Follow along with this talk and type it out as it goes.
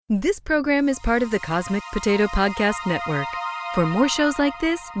This program is part of the Cosmic Potato Podcast Network. For more shows like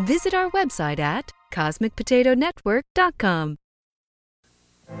this, visit our website at cosmicpotatonetwork.com.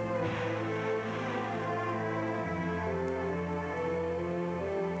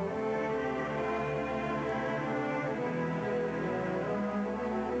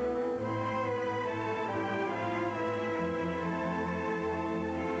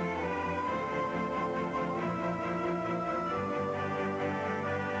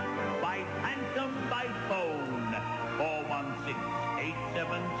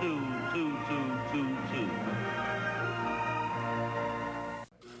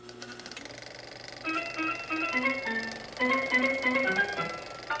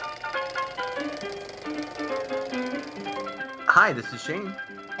 Hi, this is Shane.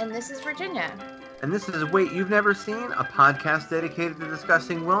 And this is Virginia. And this is Wait You've Never Seen, a podcast dedicated to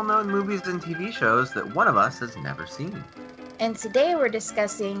discussing well-known movies and TV shows that one of us has never seen. And today we're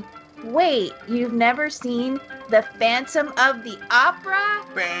discussing Wait You've Never Seen The Phantom of the Opera?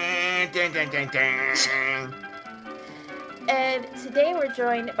 Dun, dun, dun, dun. And today we're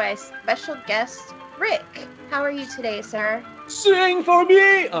joined by a special guest, Rick. How are you today, sir? Sing for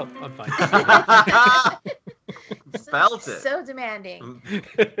me! Oh, I'm fine. Felt it. So demanding.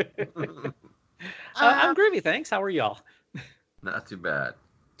 I'm groovy, thanks. How are y'all? Not too bad.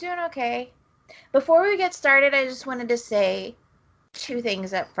 Doing okay. Before we get started, I just wanted to say two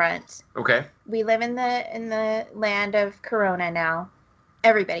things up front. Okay. We live in the land of Corona now.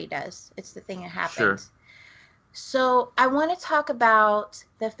 Everybody does. It's the thing that happens. Sure. So I want to talk about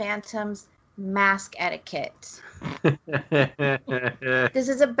the Phantom's mask etiquette. This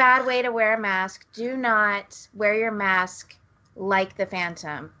is a bad way to wear a mask. Do not wear your mask like the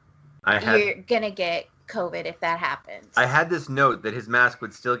Phantom. You're going to get COVID if that happens. I had this note that his mask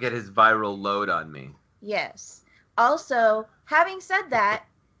would still get his viral load on me. Yes. Also, having said that,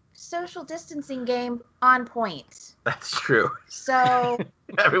 social distancing game on point. That's true. So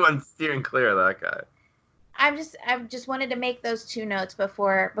Everyone's steering clear of that guy. I've just wanted to make those two notes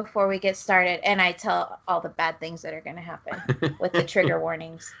before we get started, and I tell all the bad things that are going to happen with the trigger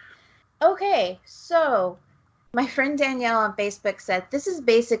warnings. Okay, so my friend Danielle on Facebook said this is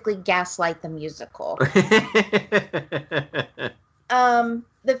basically Gaslight the Musical.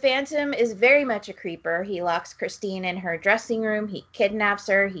 The Phantom is very much a creeper. He locks Christine in her dressing room. He kidnaps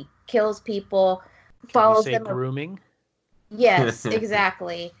her. He kills people. Follows them. Grooming? Yes,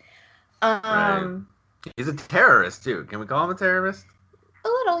 exactly. Right. He's a terrorist, too. Can we call him a terrorist? A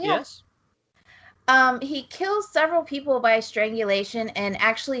little, yeah. Yes. He kills several people by strangulation and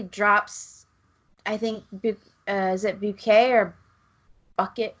actually drops, I think, is it bouquet or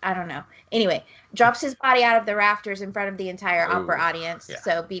bucket? I don't know. Anyway, drops his body out of the rafters in front of the entire opera audience. Yeah.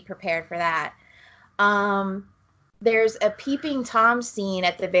 So be prepared for that. There's a peeping Tom scene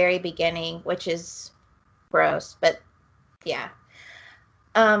at the very beginning, which is gross, but yeah.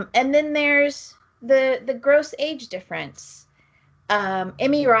 And then there's the gross age difference.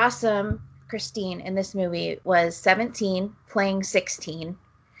 Emmy Rossum, Christine, in this movie was 17, playing 16.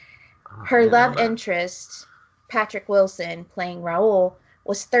 Her love interest, Patrick Wilson, playing Raoul,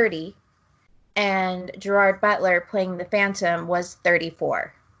 was 30. And Gerard Butler, playing the Phantom, was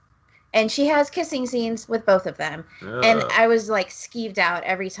 34. And she has kissing scenes with both of them. Ugh. And I was, like, skeeved out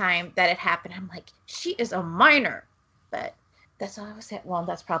every time that it happened. I'm like, she is a minor. But that's all I would say. Well,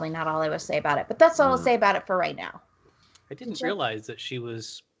 that's probably not all I would say about it. But that's all I'll say about it for right now. I didn't realize that she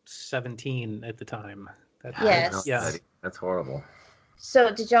was 17 at the time. Yes. Yeah. That's horrible.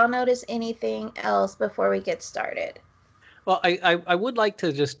 So did y'all notice anything else before we get started? Well, I would like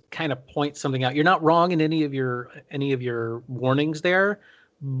to just kind of point something out. You're not wrong in any of your warnings there,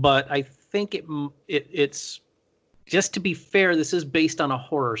 but I think it's just to be fair, this is based on a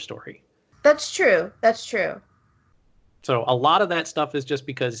horror story. That's true. That's true. So a lot of that stuff is just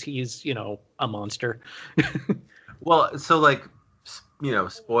because he's, a monster. Well, so like,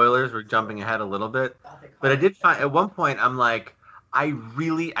 spoilers, we're jumping ahead a little bit, but I did find at one point, I'm like, I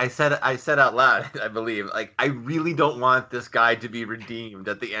said out loud, I believe, like, I really don't want this guy to be redeemed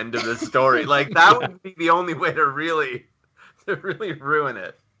at the end of this story. Like, that would be the only way to really ruin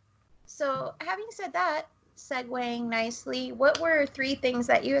it. So having said that, segueing nicely, what were 3 things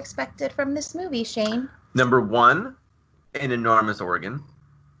that you expected from this movie, Shane? Number 1, an enormous organ.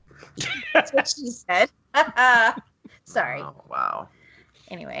 That's what she said. Sorry. Oh, wow.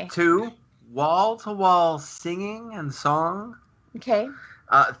 Anyway. 2, wall-to-wall singing and song. Okay.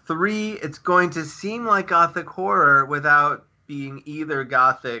 3, it's going to seem like gothic horror without being either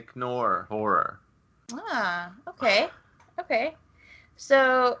gothic nor horror. Ah, okay. Okay.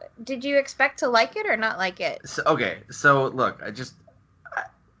 So, did you expect to like it or not like it? So, okay, so look,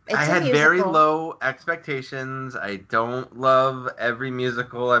 I had very low expectations. I don't love every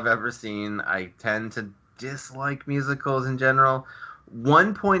musical I've ever seen. I tend to dislike musicals in general.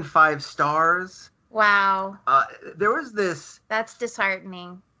 1.5 stars. Wow. There was this... That's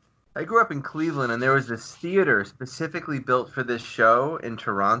disheartening. I grew up in Cleveland, and there was this theater specifically built for this show in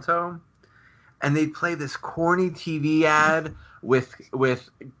Toronto. And they'd play this corny TV ad with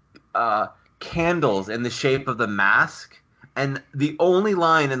candles in the shape of the mask. And the only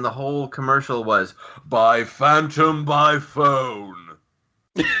line in the whole commercial was, "Buy Phantom by phone."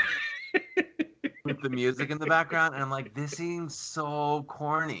 With the music in the background. And I'm like, this seems so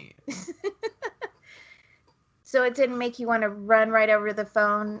corny. So it didn't make you want to run right over the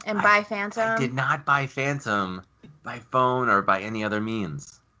phone and buy Phantom? I did not buy Phantom by phone or by any other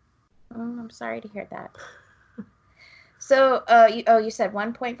means. I'm sorry to hear that. So, you said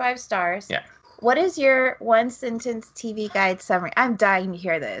 1.5 stars. Yeah. What is your one-sentence TV guide summary? I'm dying to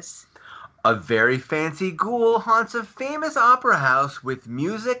hear this. A very fancy ghoul haunts a famous opera house with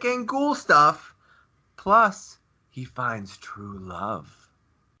music and ghoul stuff. Plus, he finds true love.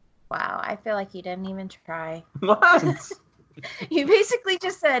 Wow, I feel like you didn't even try. What? You basically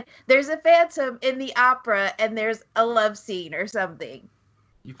just said, there's a phantom in the opera and there's a love scene or something.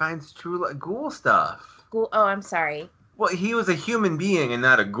 He finds true ghoul stuff. Ghoul? Oh, I'm sorry. Well, he was a human being and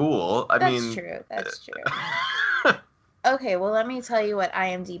not a ghoul. That's true. That's true. Okay, well, let me tell you what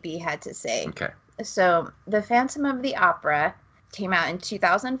IMDb had to say. Okay. So, The Phantom of the Opera came out in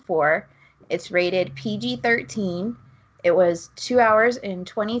 2004. It's rated PG-13. It was 2 hours and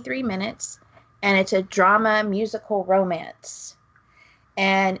 23 minutes, and it's a drama musical romance.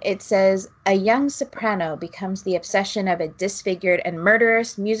 And it says, a young soprano becomes the obsession of a disfigured and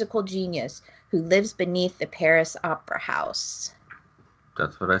murderous musical genius who lives beneath the Paris Opera House.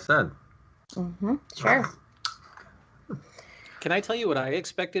 That's what I said. Mm-hmm. Sure. Can I tell you what I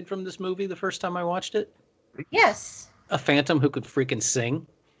expected from this movie the first time I watched it? Yes. A phantom who could freaking sing.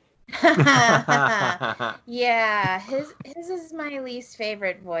 Yeah, his is my least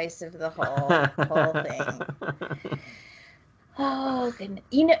favorite voice of the whole thing. Oh goodness.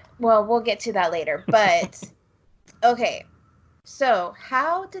 Well, we'll get to that later, but okay. So,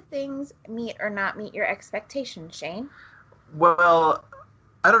 how did things meet or not meet your expectations, Shane? Well,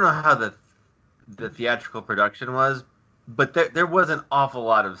 I don't know how the theatrical production was, but there was an awful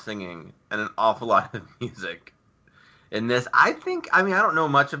lot of singing and an awful lot of music in this. I don't know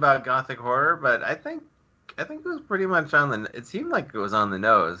much about Gothic horror, but I think it was pretty much it seemed like it was on the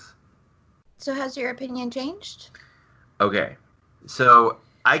nose. So has your opinion changed? Okay. So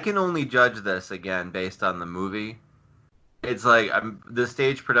I can only judge this again based on the movie. It's like the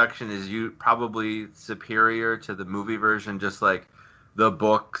stage production is probably superior to the movie version, just like the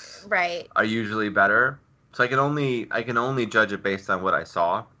books are usually better. So I can only judge it based on what I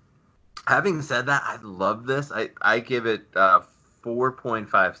saw. Having said that, I love this. I give it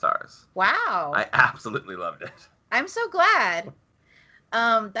 4.5 stars. Wow. I absolutely loved it. I'm so glad.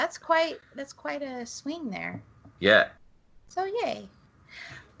 That's quite a swing there. Yeah. So yay.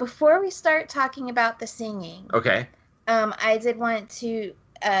 Before we start talking about the singing. Okay. I did want to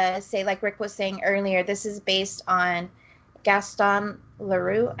say, like Rick was saying earlier, this is based on Gaston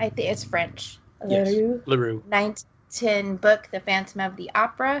Leroux. I think it's French. Leroux. 1910 book, The Phantom of the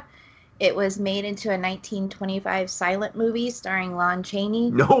Opera. It was made into a 1925 silent movie starring Lon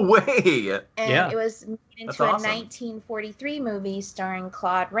Chaney. No way! And it was made into a awesome. 1943 movie starring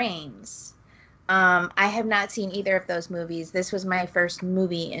Claude Rains. I have not seen either of those movies. This was my first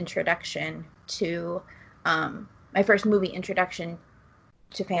movie introduction to Phantom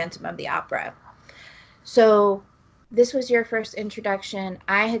of the Opera. So this was your first introduction.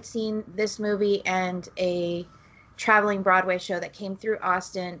 I had seen this movie and a traveling Broadway show that came through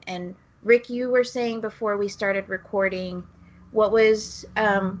Austin. And Rick, you were saying before we started recording, what has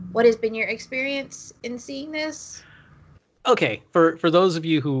been your experience in seeing this? Okay, for those of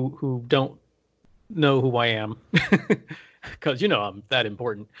you who don't know who I am, because I'm that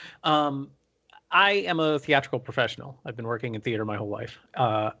important. I am a theatrical professional. I've been working in theater my whole life.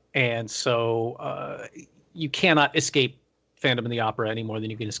 And so you cannot escape Phantom of the Opera any more than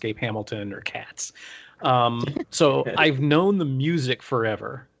you can escape Hamilton or Cats. So I've known the music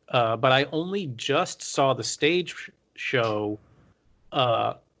forever, but I only just saw the stage show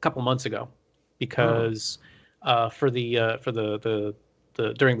a couple months ago because for the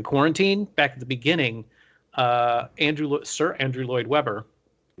during the quarantine back at the beginning, Sir Andrew Lloyd Webber,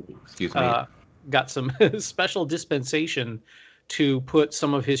 excuse me, got some special dispensation to put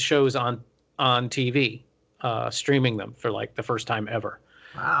some of his shows on TV, streaming them for like the first time ever.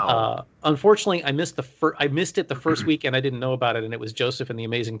 Wow. Unfortunately, I missed it the first week, and I didn't know about it. And it was Joseph and the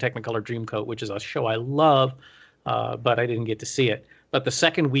Amazing Technicolor Dreamcoat, which is a show I love, but I didn't get to see it. But the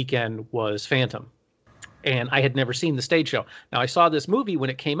second weekend was Phantom, and I had never seen the stage show. Now I saw this movie when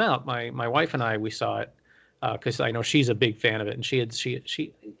it came out. My wife and we saw it because I know she's a big fan of it. And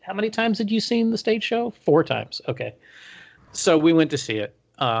she how many times had you seen the stage show? 4 times. Okay, so we went to see it,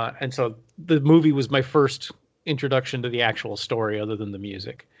 and so the movie was my first introduction to the actual story other than the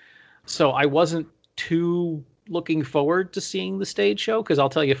music. So I wasn't too looking forward to seeing the stage show because I'll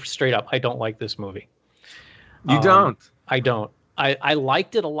tell you straight up, I don't like this movie. You don't? I don't. I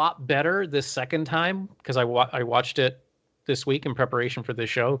liked it a lot better this second time because I watched it this week in preparation for this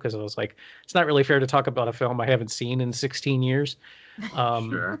show because I was like, it's not really fair to talk about a film I haven't seen in 16 years.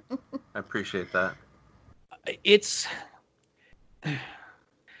 Sure. I appreciate that. It's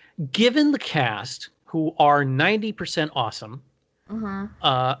given the cast who are 90% awesome,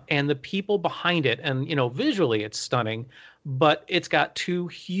 and the people behind it, and visually it's stunning, but it's got 2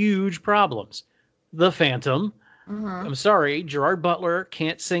 huge problems. The Phantom. I'm sorry, Gerard Butler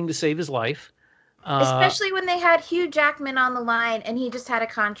can't sing to save his life. Especially when they had Hugh Jackman on the line and he just had a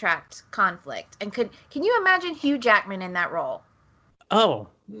contract conflict. And can you imagine Hugh Jackman in that role? Oh,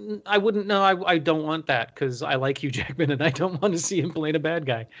 I wouldn't know. I don't want that because I like Hugh Jackman and I don't want to see him playing a bad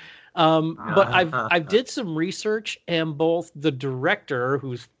guy. But I've did some research, and both the director,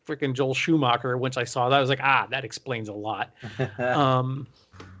 who's freaking Joel Schumacher, once I saw that, I was like, that explains a lot. And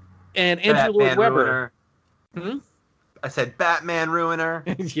Andrew Lloyd Webber. I said Batman ruiner.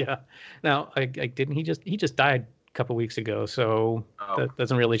 Yeah. Now, I didn't. He just died a couple weeks ago, so that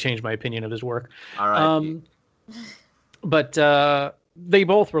doesn't really change my opinion of his work. All right. But they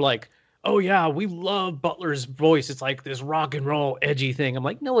both were like, oh yeah, we love Butler's voice. It's like this rock and roll edgy thing. I'm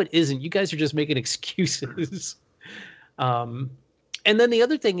like, no, it isn't. You guys are just making excuses. And then the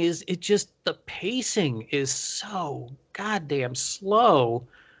other thing is, the pacing is so goddamn slow.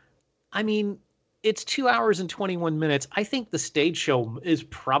 I mean, it's 2 hours and 21 minutes. I think the stage show is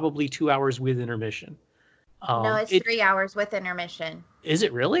probably 2 hours with intermission. No, it's 3 hours with intermission. Is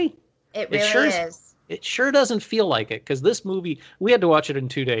it really? It really is. It sure doesn't feel like it, because this movie, we had to watch it in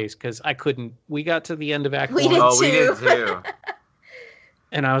 2 days because I couldn't. We got to the end of Act 1. We did too.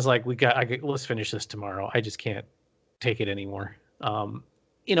 And I was like, let's finish this tomorrow. I just can't take it anymore.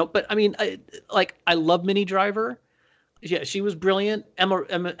 But I mean, I love Minnie Driver. Yeah, she was brilliant.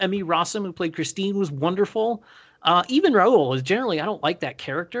 Emmy Rossum, who played Christine, was wonderful. Even Raoul is generally, I don't like that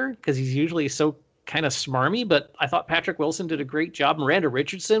character because he's usually so kind of smarmy, but I thought Patrick Wilson did a great job. Miranda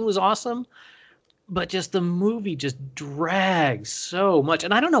Richardson was awesome. But just the movie just drags so much.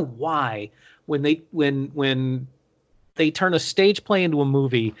 And I don't know why when they turn a stage play into a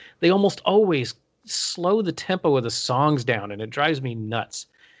movie, they almost always slow the tempo of the songs down, and it drives me nuts.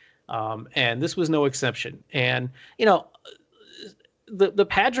 And this was no exception. And, the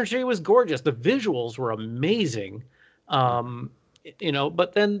pageantry was gorgeous. The visuals were amazing.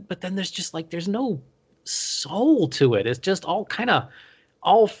 But then there's just there's no soul to it. It's just all kind of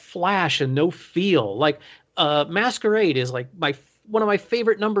all flash and no feel. Masquerade is one of my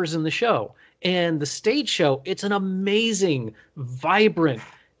favorite numbers in the show. And the stage show, it's an amazing, vibrant,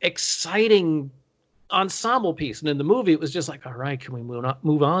 exciting ensemble piece. And in the movie, it was just all right, can we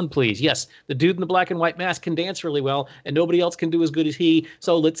move on, please? Yes, the dude in the black and white mask can dance really well, and nobody else can do as good as he.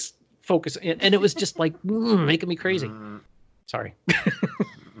 So let's focus. And it was just making me crazy. Sorry.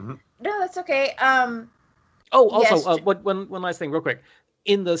 No, that's okay. Also, one last thing, real quick.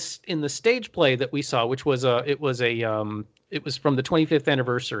 In the stage play that we saw, which was it was from the 25th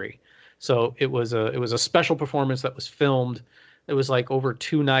anniversary. So it was a special performance that was filmed. It was over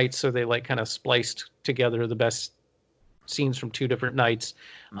 2 nights, so they kind of spliced together the best scenes from 2 different nights.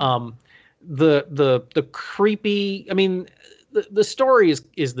 The creepy, I mean, the story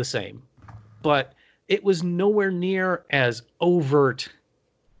is the same, but it was nowhere near as overt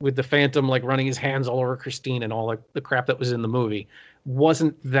with the Phantom running his hands all over Christine and all the crap that was in the movie.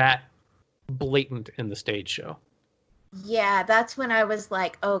 Wasn't that blatant in the stage show. Yeah, that's when I was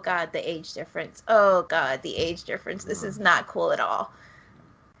like, oh God, the age difference. Oh God, the age difference. This is not cool at all.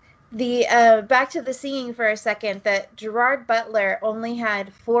 The back to the singing for a second, that Gerard Butler only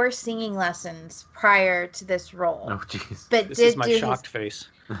had 4 singing lessons prior to this role. Oh jeez. But this is my shocked face.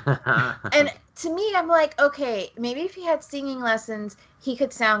 And to me, I'm like, okay, maybe if he had singing lessons, he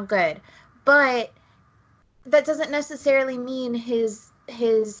could sound good. But that doesn't necessarily mean his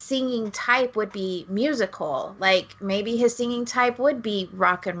singing type would be musical. Maybe his singing type would be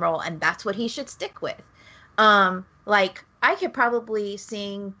rock and roll, and that's what he should stick with. I could probably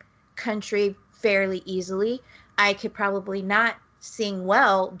sing country fairly easily. I could probably not sing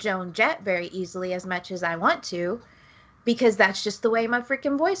well Joan Jett very easily as much as I want to, because that's just the way my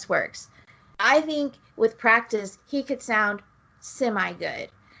freaking voice works. I think with practice he could sound semi good,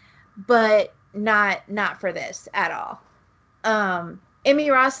 but not for this at all. Emmy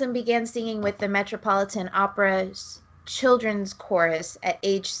Rossum began singing with the Metropolitan Opera's children's chorus at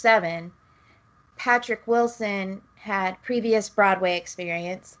age 7. Patrick Wilson had previous Broadway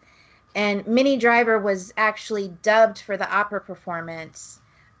experience, and Minnie Driver was actually dubbed for the opera performance,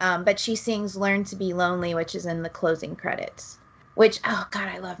 but she sings Learn to Be Lonely, which is in the closing credits. Which, oh God,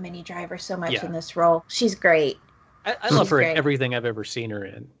 I love Minnie Driver so much in this role. She's great. I love her in everything I've ever seen her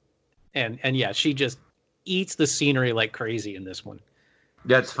in. And yeah, she just eats the scenery like crazy in this one.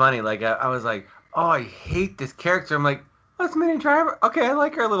 That's funny. Like, I was like, oh, I hate this character. I'm like, that's Minnie Driver. Okay, I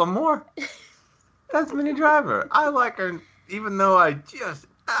like her a little more. That's Minnie Driver. I like her, even though I just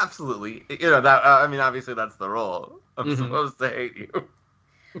absolutely, that. I mean, obviously that's the role. I'm supposed to hate you.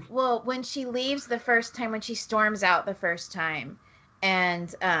 Well, when she leaves the first time, when she storms out the first time,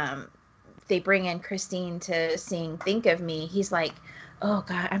 and they bring in Christine to sing "Think of Me," he's like, "Oh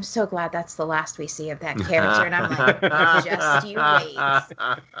God, I'm so glad that's the last we see of that character." And I'm like, "Just you wait."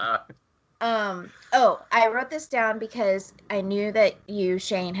 I wrote this down because I knew that you,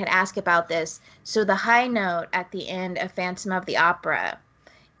 Shane, had asked about this. So the high note at the end of Phantom of the Opera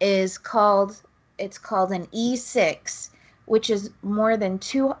is called an E6, which is more than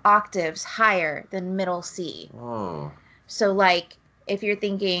 2 octaves higher than middle C. Oh. So like if you're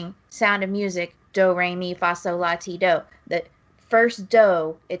thinking Sound of Music, do, re, mi, fa, sol, la, ti, do, the first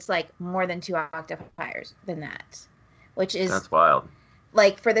do, it's like more than 2 octaves higher than that, which is, that's wild.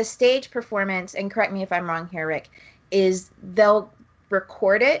 Like for the stage performance, and correct me if I'm wrong here, Rick, is they'll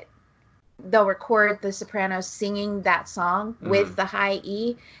record the sopranos singing that song with the high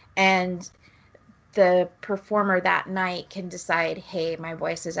E, and the performer that night can decide, hey, my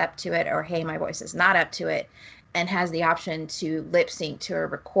voice is up to it, or hey, my voice is not up to it, and has the option to lip sync to a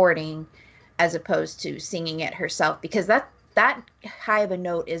recording as opposed to singing it herself, because that high of a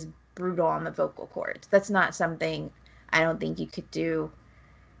note is brutal on the vocal cords. That's not something I don't think you could do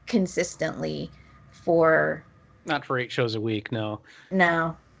consistently not for 8 shows a week. No.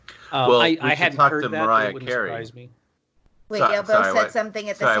 Well, I hadn't heard that. Mariah it wouldn't Carey. Surprise me. Wait, you both said something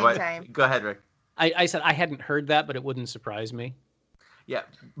at the same time. Go ahead, Rick. I said I hadn't heard that, but it wouldn't surprise me. Yeah,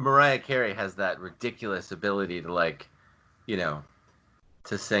 Mariah Carey has that ridiculous ability to, like, to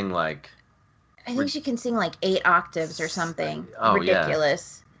sing like. I think she can sing like 8 octaves or something. Oh,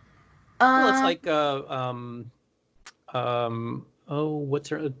 ridiculous. Yeah. Well, it's like what's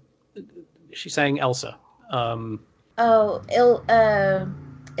her? She sang Elsa. Idina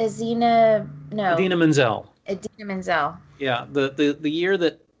Menzel. Idina Menzel. Yeah, the year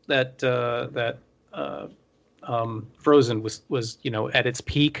that Frozen was at its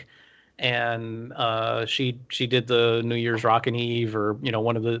peak, and she did the New Year's Rockin' Eve, or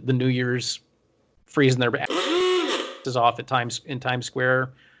one of the New Year's freezing their asses off at Times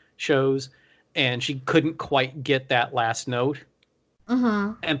Square shows, and she couldn't quite get that last note.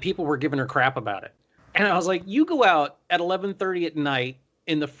 And people were giving her crap about it. And I was like, you go out at 11:30 at night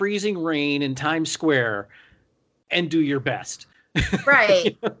in the freezing rain in Times Square and do your best.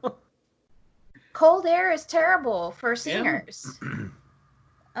 Right. Cold air is terrible for singers.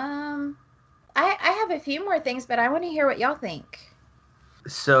 Yeah. I have a few more things, but I want to hear what y'all think.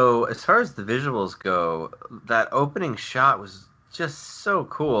 So as far as the visuals go, that opening shot was just so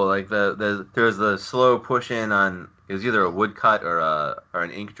cool. Like there was the slow push in on, it was either a woodcut or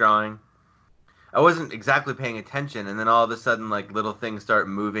an ink drawing. I wasn't exactly paying attention, and then all of a sudden, like, little things start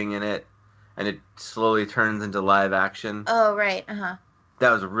moving in it, and it slowly turns into live action. Oh, right.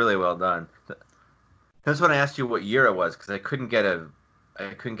 That was really well done. That's when I asked you what year it was, because I couldn't get a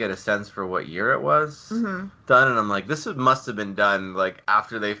sense for what year it was done, and I'm like, this must have been done like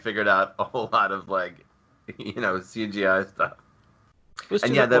after they figured out a whole lot of, like, CGI stuff. It was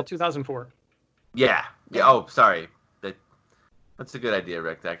 2004. Yeah. Oh, sorry. That's a good idea,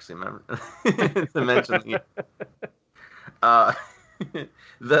 Rick, to actually remember to mention.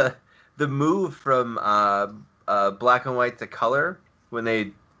 The move from black and white to color, when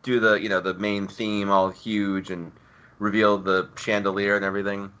they do the main theme all huge and reveal the chandelier and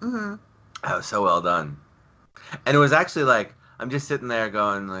everything. That was so well done. And it was actually like, I'm just sitting there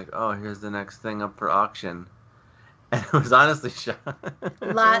going like, oh, here's the next thing up for auction. And it was honestly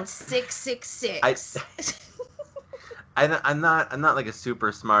Lot 666. I'm not like a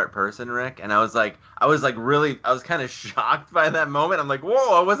super smart person, Rick, and I was kind of shocked by that moment. I'm like,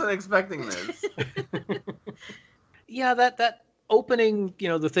 whoa, I wasn't expecting this. Yeah, that opening,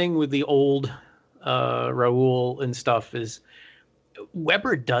 the thing with the old Raoul and stuff is,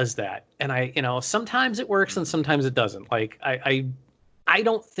 Weber does that, and sometimes it works and sometimes it doesn't. Like I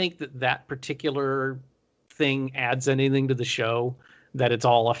don't think that particular thing adds anything to the show, that it's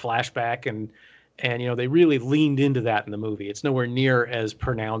all a flashback, and they really leaned into that in the movie. It's nowhere near as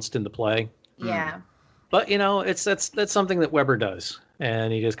pronounced in the play. Yeah. But that's something that Weber does,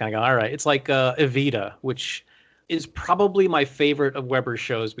 and he just kind of go, all right. It's like Evita, which is probably my favorite of Weber's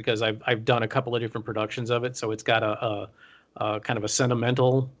shows because I've done a couple of different productions of it, so it's got a kind of a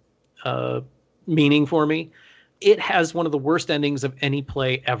sentimental meaning for me. It has one of the worst endings of any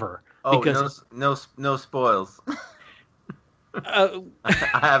play ever. Oh, because, no spoils. I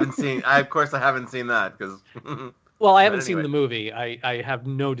haven't seen. Of course, I haven't seen that because. Well, I haven't seen the movie. I have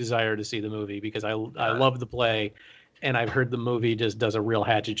no desire to see the movie because I love the play, and I've heard the movie just does a real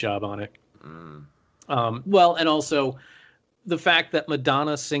hatchet job on it. Well, and also the fact that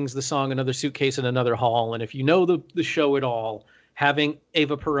Madonna sings the song "Another Suitcase in Another Hall," and if you know the show at all, having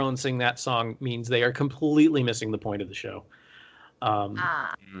Eva Perón sing that song means they are completely missing the point of the show.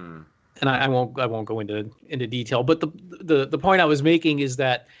 And I won't go into detail, but the point I was making is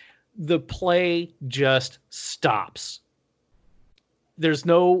that the play just stops. There's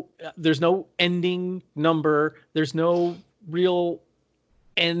no ending number. There's no real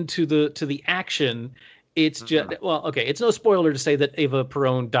end to the action. It's just it's no spoiler to say that Eva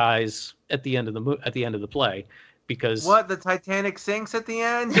Perón dies at the end of the play. Because the Titanic sinks at the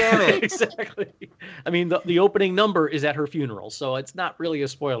end? Damn it! Exactly. I mean, the opening number is at her funeral, so it's not really a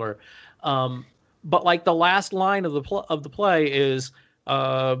spoiler. But like the last line of the play is,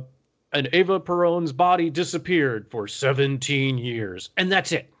 "And Eva Perón's body disappeared for 17 years," and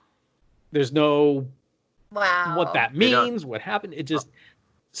that's it. There's no what that means, what happened. It just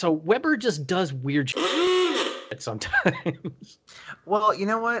so Weber just does weird shit sometimes. Well, you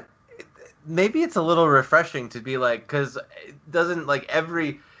know what? Maybe it's a little refreshing to be like, because it doesn't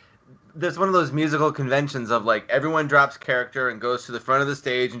there's one of those musical conventions of like everyone drops character and goes to the front of the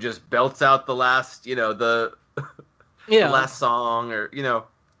stage and just belts out the last, the last song, or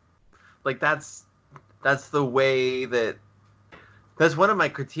like that's the way that's one of my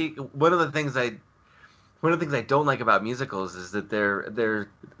critique. One of the things I don't like about musicals is that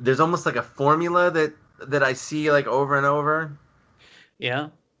there's almost like a formula that I see like over and over. Yeah.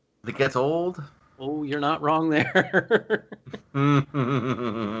 That gets old. Oh, you're not wrong there.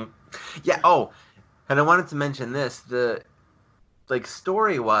 Yeah. Oh, and I wanted to mention this: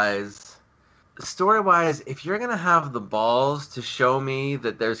 story-wise, if you're gonna have the balls to show me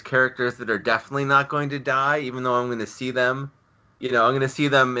that there's characters that are definitely not going to die, even though I'm going to see them, I'm going to see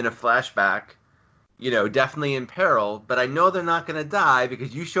them in a flashback, definitely in peril, but I know they're not going to die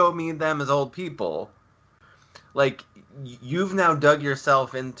because you showed me them as old people. Like, you've now dug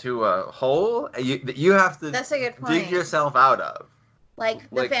yourself into a hole that you have to That's a good point. dig yourself out of. Like,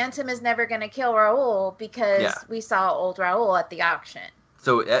 the Phantom is never going to kill Raoul because we saw old Raoul at the auction.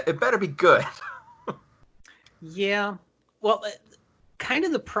 So it better be good. Yeah. Well, kind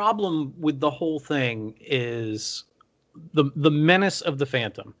of the problem with the whole thing is the menace of the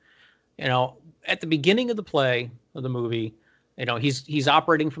Phantom. At the beginning of the play, of the movie, he's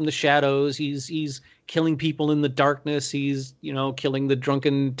operating from the shadows. He's killing people in the darkness. He's, killing the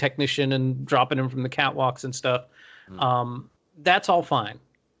drunken technician and dropping him from the catwalks and stuff. That's all fine.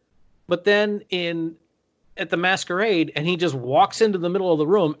 But then at the masquerade, and he just walks into the middle of the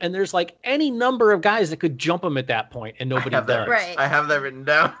room, and there's like any number of guys that could jump him at that point, and nobody does. Right. I have that written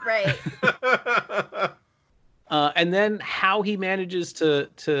down. Right. And then how he manages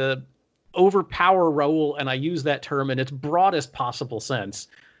to overpower Raoul, and I use that term in its broadest possible sense,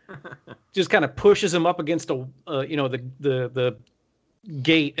 just kind of pushes him up against the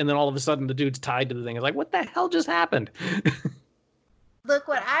gate, and then all of a sudden the dude's tied to the thing. It's like, what the hell just happened? Look,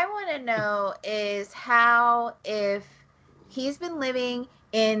 what I want to know is how, if he's been living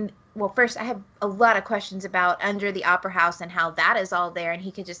in, well, first I have a lot of questions about under the Opera House and how that is all there, and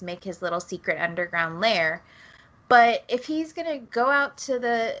he could just make his little secret underground lair. But if he's going to go out to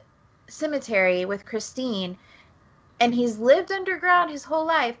the cemetery with Christine and he's lived underground his whole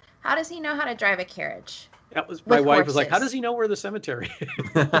life, how does he know how to drive a carriage? That was my wife was like, how does he know where the cemetery is?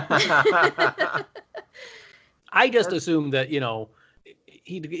 I just assume that,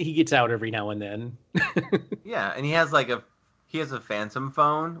 he gets out every now and then. Yeah, and he has a phantom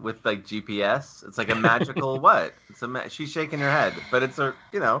phone with like GPS. It's like a magical what? She's shaking her head, but it's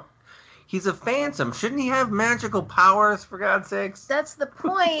he's a phantom. Shouldn't he have magical powers, for God's sakes? That's the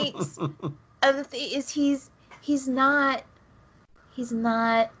point of the thing, is he's not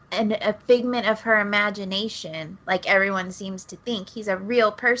a figment of her imagination like everyone seems to think. He's a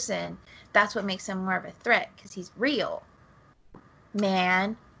real person. That's what makes him more of a threat, because he's real.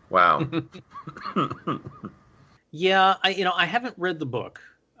 man. Wow. Yeah, I haven't read the book.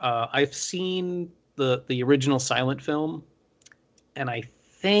 I've seen the original silent film, and I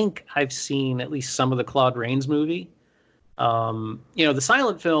think I've seen at least some of the Claude Rains movie. The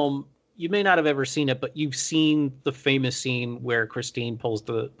silent film, you may not have ever seen it, but you've seen the famous scene where Christine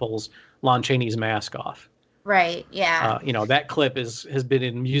pulls Lon Chaney's mask off. Right. Yeah. That clip has been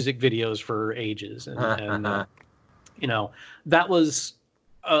in music videos for ages, and that was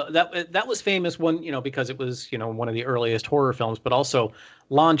that was famous because it was one of the earliest horror films, but also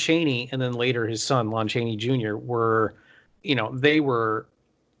Lon Chaney and then later his son Lon Chaney Jr. were they were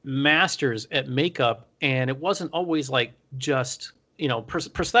masters at makeup, and it wasn't always like just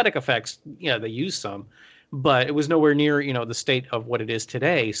prosthetic effects. Yeah, they used some, but it was nowhere near the state of what it is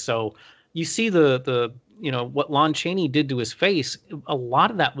today. So you see the what Lon Chaney did to his face, a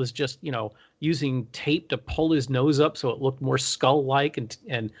lot of that was just using tape to pull his nose up so it looked more skull-like,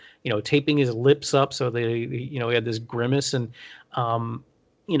 and taping his lips up so they he had this grimace, and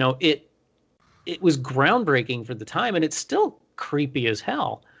it was groundbreaking for the time, and it's still creepy as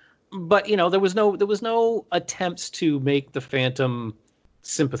hell. But there was no attempts to make the Phantom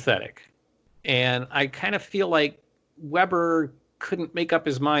sympathetic, and I kind of feel like Weber couldn't make up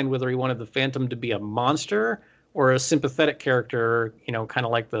his mind whether he wanted the Phantom to be a monster or a sympathetic character, kind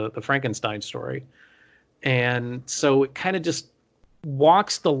of like the Frankenstein story. And so it kind of just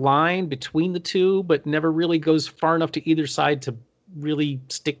walks the line between the two, but never really goes far enough to either side to really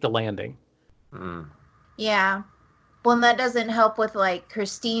stick the landing. Yeah. Well, and that doesn't help with like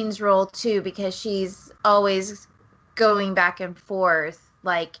Christine's role too, because she's always going back and forth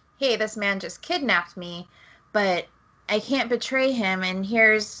like, hey, this man just kidnapped me, but I can't betray him, and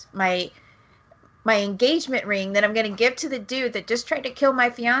here's my engagement ring that I'm going to give to the dude that just tried to kill my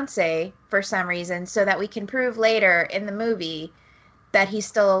fiance for some reason, so that we can prove later in the movie that he's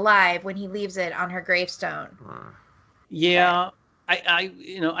still alive when he leaves it on her gravestone. Yeah. I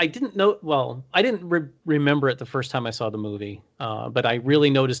didn't know. Well, I didn't remember it the first time I saw the movie, but I really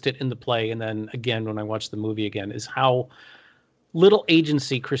noticed it in the play, and then again when I watched the movie again, is how little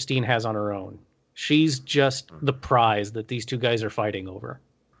agency Christine has on her own. She's just the prize that these two guys are fighting over.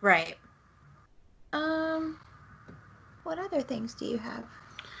 Right. What other things do you have?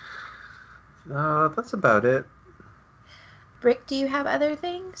 That's about it. Rick, do you have other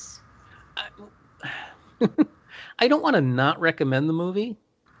things? I don't want to not recommend the movie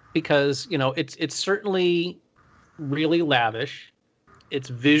because, it's certainly really lavish. It's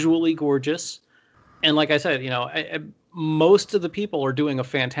visually gorgeous. And like I said, most of the people are doing a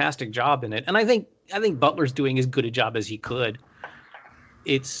fantastic job in it. And I think Butler's doing as good a job as he could.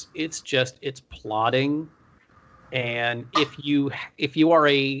 It's plotting. And if you are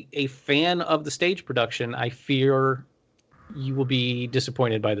a fan of the stage production, I fear you will be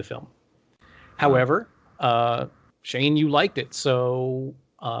disappointed by the film. However, Shane, you liked it. So,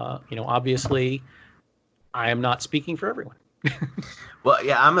 obviously I am not speaking for everyone. Well,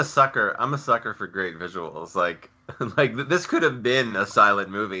 yeah, I'm a sucker for great visuals. Like this could have been a silent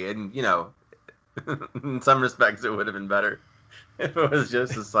movie, and in some respects it would have been better if it was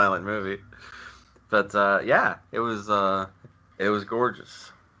just a silent movie. But yeah, it was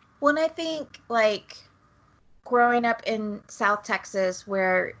gorgeous. Well, and I think like growing up in South Texas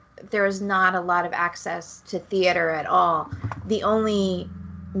where there was not a lot of access to theater at all, the only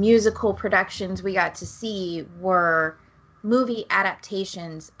musical productions we got to see were movie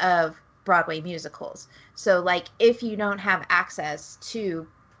adaptations of Broadway musicals. So like if you don't have access to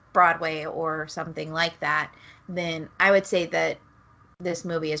Broadway or something like that, then I would say that this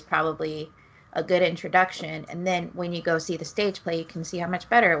movie is probably a good introduction. And then when you go see the stage play, you can see how much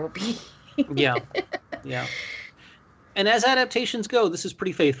better it will be. Yeah. And as adaptations go, this is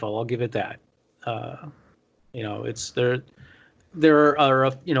pretty faithful. I'll give it that. It's there. There are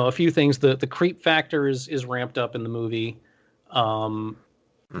a few things. The creep factor is ramped up in the movie. Well,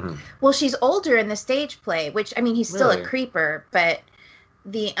 she's older in the stage play, which I mean, he's still a creeper, but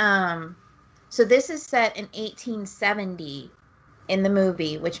the so this is set in 1870 in the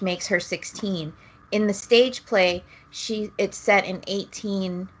movie, which makes her 16. In the stage play, it's set in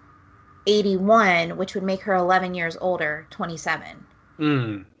 1881, which would make her 11 years older, 27.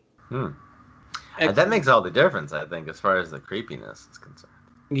 And that makes all the difference, I think, as far as the creepiness is concerned.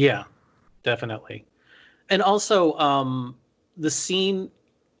 Yeah, definitely. And also, the scene.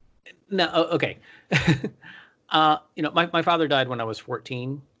 No, okay. My father died when I was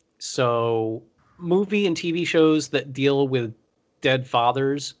 14. So movie and TV shows that deal with dead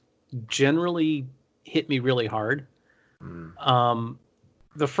fathers generally hit me really hard.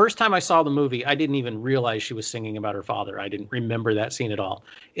 the first time I saw the movie, I didn't even realize she was singing about her father. I didn't remember that scene at all.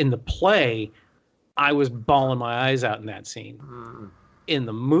 In the play, I was bawling my eyes out in that scene. In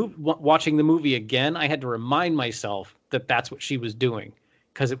the movie, watching the movie again, I had to remind myself that that's what she was doing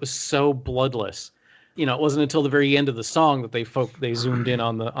because it was so bloodless. You know, it wasn't until the very end of the song that they zoomed in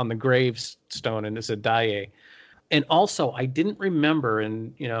on the gravestone and it said "Die." And also, I didn't remember,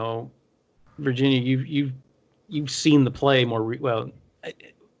 and you know, Virginia, you've seen the play more well.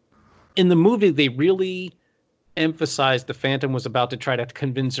 In the movie, they really emphasized the Phantom was about to try to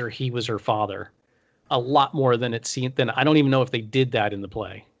convince her he was her father, a lot more than it seemed. Then I don't even know if they did that in the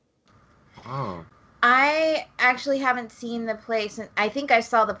play. Oh. I actually haven't seen the play since. I think I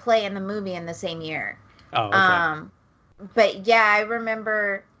saw the play and the movie in the same year. Oh, okay. But yeah, I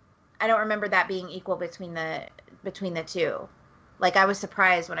don't remember that being equal between the two. Like, I was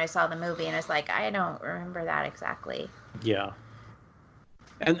surprised when I saw the movie, and it's like, I don't remember that exactly. Yeah.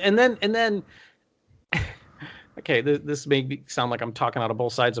 And then okay, this may sound like I'm talking out of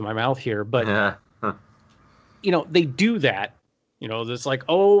both sides of my mouth here, but Yeah. you know, they do that. You know, it's like,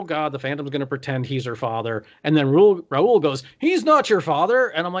 oh God, the Phantom's going to pretend he's her father, and then Raoul goes, "He's not your father,"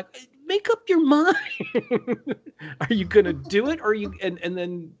 and I'm like, make up your mind. Are you going to do it, or you and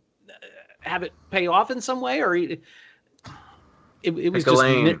then have it pay off in some way, or it was just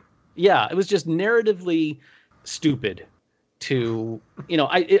it was just narratively stupid. To, you know,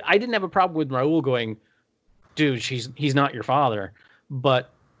 I didn't have a problem with Raoul going, "Dude, he's not your father," but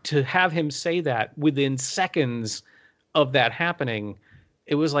to have him say that within seconds of that happening,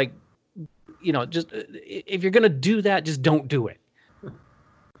 it was like, you know, just if you're gonna do that, just don't do it.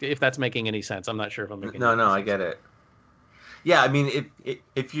 If that's making any sense, I'm not sure if I'm making. No, any sense. I get it. Yeah, I mean,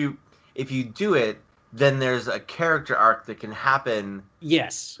 if you do it, then there's a character arc that can happen.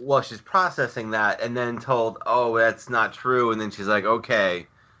 Yes. While she's processing that, and then told, "Oh, that's not true," and then she's like, "Okay,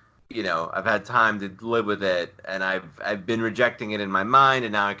 you know, I've had time to live with it, and I've been rejecting it in my mind,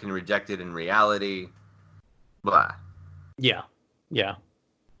 and now I can reject it in reality." Blah. Yeah.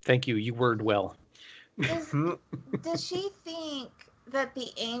 Thank you. You word well. Does she think that the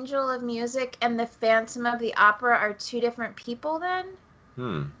Angel of Music and the Phantom of the Opera are two different people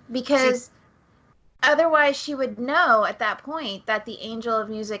then? Because otherwise she would know at that point that the Angel of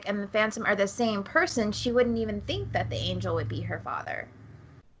Music and the Phantom are the same person. She wouldn't even think that the angel would be her father.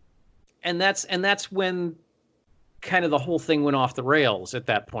 And that's when kind of the whole thing went off the rails at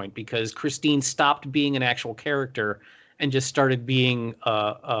that point, because Christine stopped being an actual character and just started being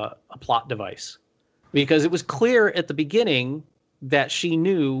a plot device. Because it was clear at the beginning that she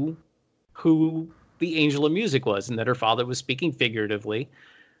knew who the Angel of Music was, and that her father was speaking figuratively,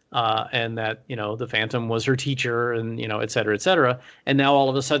 and that, you know, the Phantom was her teacher, and, you know, et cetera, et cetera. And now all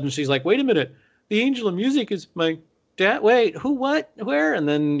of a sudden she's like, wait a minute, the Angel of Music is my dad. Wait, who, what, where? And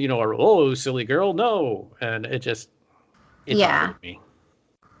then, you know, oh, silly girl, no. And it bothered me.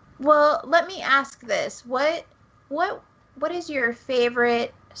 Well, let me ask this. What is your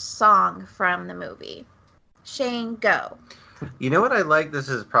favorite song from the movie? Shane, go. You know what I like? This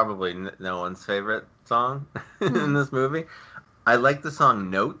is probably no one's favorite song in this movie. I like the song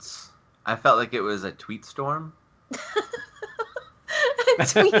Notes. I felt like it was a tweet storm. A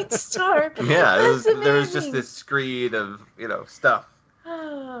tweet storm. Yeah, there was just this screed of, you know, stuff. Rick,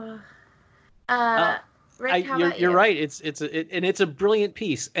 how about you're you? right. It's a brilliant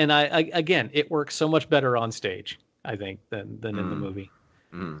piece, and I again, it works so much better on stage, I think, than in the movie.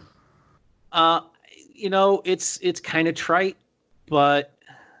 You know, it's kind of trite, but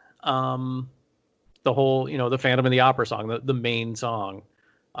the whole, you know, the Phantom of the Opera song, the main song,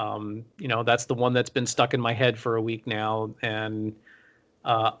 you know, that's the one that's been stuck in my head for a week now, and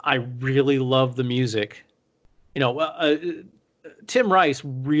I really love the music. You know, Tim Rice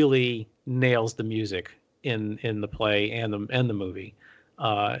really nails the music in the play and the movie,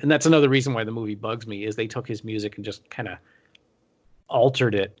 and that's another reason why the movie bugs me, is they took his music and just kind of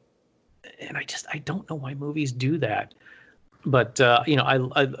altered it, and I don't know why movies do that. But you know,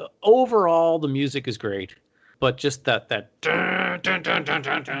 I overall the music is great, but just that dun, dun, dun, dun,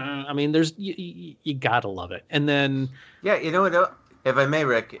 dun, dun, I mean, there's you gotta love it. And then you know what? If I may,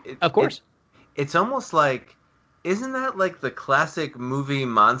 Rick, of course, it's almost like, isn't that like the classic movie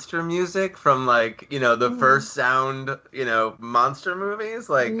monster music from, like, you know, the first sound, you know, monster movies?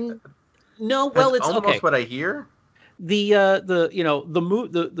 Like, no, well, it's almost okay. What I hear. The you know,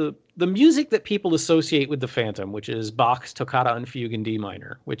 the music that people associate with the Phantom, which is Bach's Toccata und Fugue in D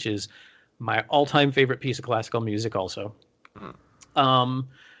minor, which is my all-time favorite piece of classical music, also.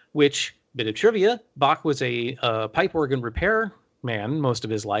 Which, bit of trivia, Bach was a pipe organ repair man most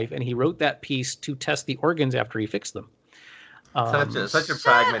of his life, and he wrote that piece to test the organs after he fixed them. Such a Shut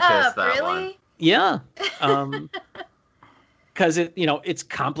pragmatist, up, that really? one. Yeah. Because it's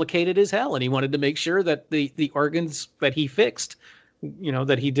complicated as hell, and he wanted to make sure that the organs that he fixed,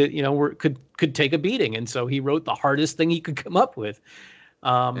 that he did, could take a beating, and so he wrote the hardest thing he could come up with.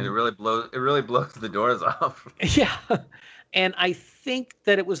 And it really blows the doors off. Yeah, and I think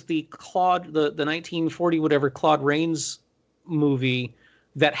that it was the 1940 whatever Claude Rains movie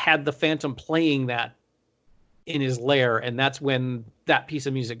that had the Phantom playing that in his lair, and that's when that piece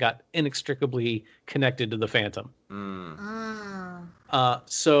of music got inextricably connected to the Phantom.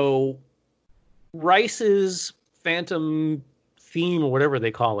 So Rice's Phantom theme, or whatever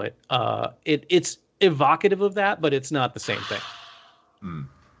they call it, it's evocative of that, but it's not the same thing.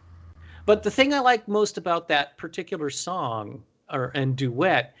 But the thing I like most about that particular song and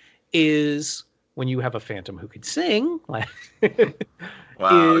duet is when you have a Phantom who could sing. Wow,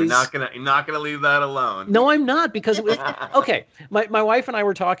 you're not gonna leave that alone. No, I'm not, because it was okay. My wife and I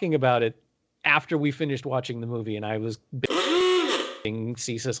were talking about it after we finished watching the movie, and I was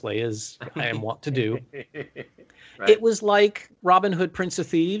ceaselessly, as I am wont to do. Right. It was like Robin Hood, Prince of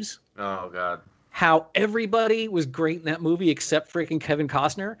Thieves. Oh God. How everybody was great in that movie except freaking Kevin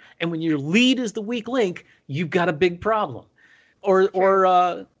Costner, and when your lead is the weak link, you've got a big problem. Or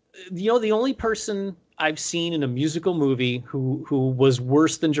the only person I've seen in a musical movie who was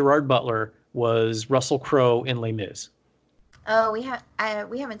worse than Gerard Butler was Russell Crowe in Les Mis. Oh, we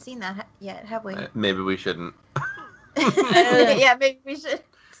haven't seen that yet, have we? Maybe we shouldn't. Yeah, maybe we should.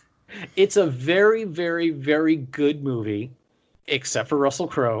 It's a very, very, very good movie, except for Russell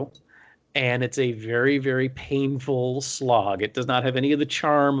Crowe, and it's a very, very painful slog. It does not have any of the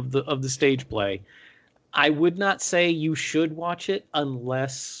charm of the stage play. I would not say you should watch it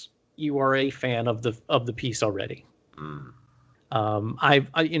unless you are a fan of the piece already. One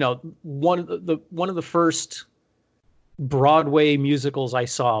of the first Broadway musicals I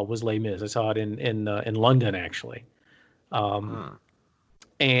saw was Les Mis. I saw it in London, actually.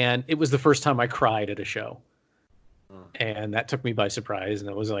 And it was the first time I cried at a show. And that took me by surprise. And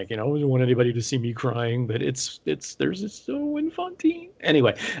it was like, I don't want anybody to see me crying, but there's so Infantine.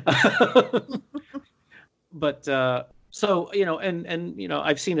 Anyway. But, so,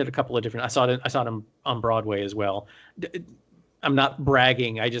 I've seen it a couple of different, I saw it on Broadway as well. I'm not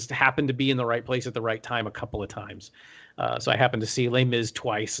bragging. I just happened to be in the right place at the right time a couple of times. So I happened to see Les Mis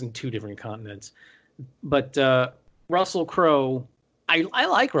twice in 2 different continents. But Russell Crowe, I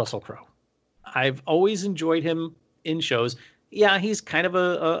like Russell Crowe. I've always enjoyed him in shows. Yeah, he's kind of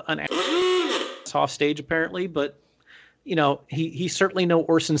an off stage apparently, but he's certainly no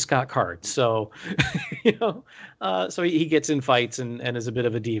Orson Scott Card. So, so he gets in fights and is a bit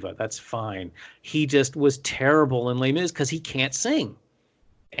of a diva. That's fine. He just was terrible in Les Mis because he can't sing.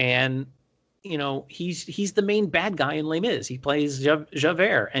 And, he's the main bad guy in Les Mis. He plays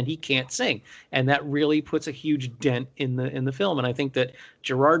Javert and he can't sing. And that really puts a huge dent in the film. And I think that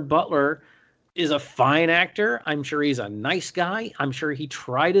Gerard Butler is a fine actor. I'm sure he's a nice guy. I'm sure he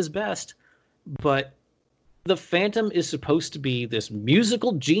tried his best, but the Phantom is supposed to be this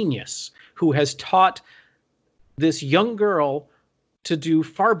musical genius who has taught this young girl to do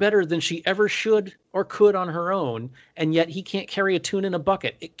far better than she ever should or could on her own, and yet he can't carry a tune in a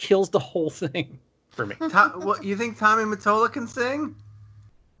bucket. It kills the whole thing for me. What, you think Tommy Mottola can sing?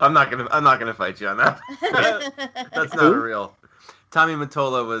 I'm not gonna fight you on that. That's not real. Tommy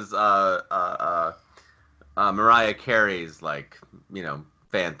Mottola was Mariah Carey's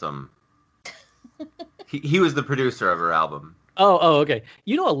Phantom. He was the producer of her album. Oh, okay.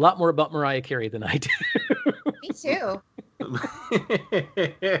 You know a lot more about Mariah Carey than I do. Me too.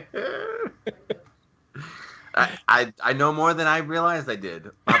 I know more than I realized I did.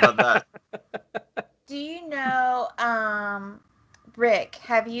 How about that? Do you know, Rick,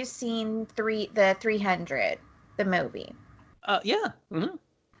 have you seen the 300, the movie? Yeah. Mm-hmm.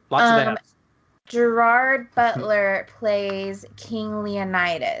 Lots of that. Gerard Butler plays King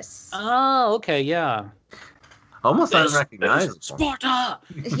Leonidas. Oh, okay, yeah. Almost unrecognizable. Sparta!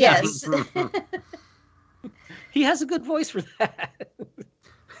 Yes. He has a good voice for that.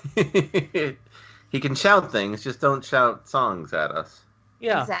 He can shout things, just don't shout songs at us.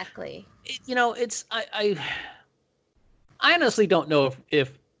 Yeah. Exactly. I honestly don't know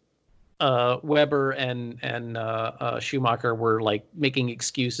if Weber and Schumacher were like making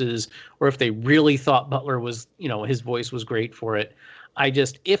excuses, or if they really thought Butler was, his voice was great for it.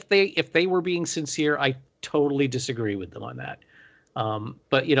 If they were being sincere, I totally disagree with them on that.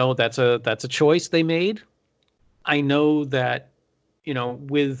 But that's a choice they made. I know that,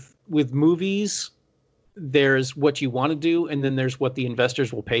 with movies, there's what you want to do, and then there's what the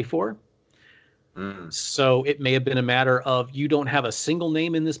investors will pay for. So it may have been a matter of you don't have a single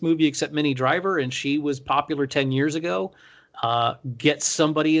name in this movie except Minnie Driver, and she was popular 10 years ago. Get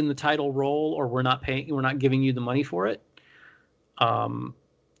somebody in the title role, or we're not giving you the money for it.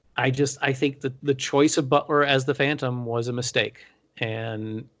 I think that the choice of Butler as the Phantom was a mistake,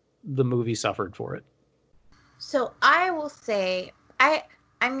 and the movie suffered for it. So I will say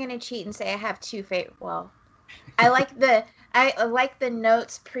I'm gonna cheat and say I have two favorite. Well, I like the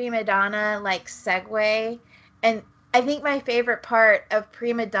notes prima donna like segue, and I think my favorite part of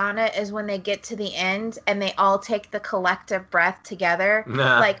prima donna is when they get to the end and they all take the collective breath together.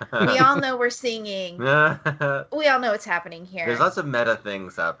 Like we all know we're singing. We all know what's happening here. There's lots of meta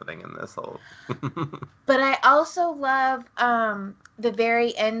things happening in this whole. But I also love the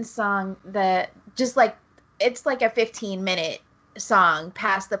very end song that just like it's like a 15-minute song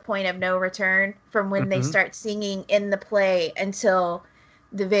past the point of no return from when they start singing in the play until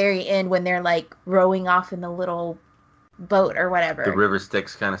the very end when they're like rowing off in the little boat or whatever. The river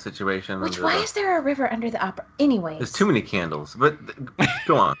Styx kind of situation. Why is there a river under the opera? Anyways. There's too many candles, but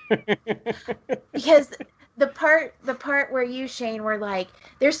go on. Because the part where you, Shane, were like,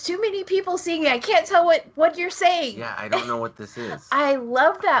 there's too many people singing. I can't tell what you're saying. Yeah, I don't know what this is. I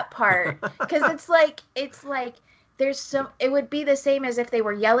love that part because it's like there's some. It would be the same as if they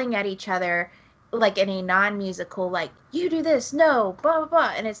were yelling at each other, like in a non-musical, like you do this, no, blah blah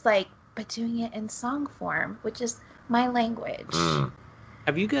blah, and it's like, but doing it in song form, which is my language.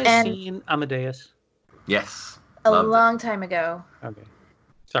 Have you guys seen Amadeus? Yes. A long time ago. Okay.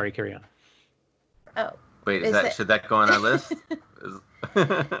 Sorry, carry on. Oh. Wait, should that go on our list?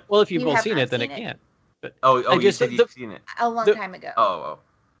 Well, if you've both seen it, then it can't. But you said you've seen it. A long time ago. Oh.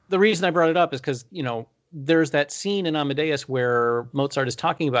 The reason I brought it up is because, there's that scene in Amadeus where Mozart is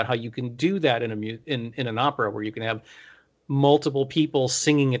talking about how you can do that in an opera where you can have multiple people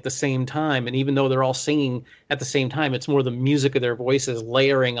singing at the same time, and even though they're all singing at the same time, it's more the music of their voices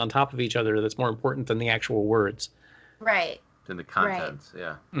layering on top of each other that's more important than the actual words. Right. Than the contents,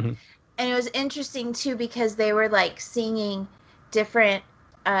 yeah. Mm-hmm. And it was interesting too because they were like singing different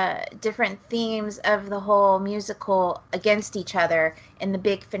themes of the whole musical against each other in the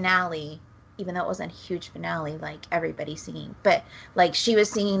big finale, even though it wasn't a huge finale, like everybody singing. But like she was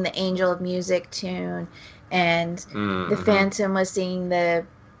singing the Angel of Music tune, and the Phantom was singing the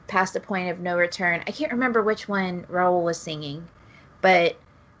Past the Point of No Return. I can't remember which one Raoul was singing, but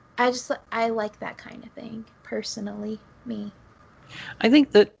I like that kind of thing personally. Me. I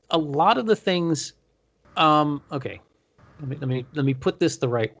think that a lot of the things. Okay, let me put this the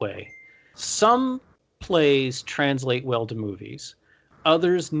right way. Some plays translate well to movies.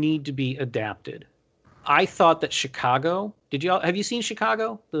 Others need to be adapted. I thought that Chicago. Have you seen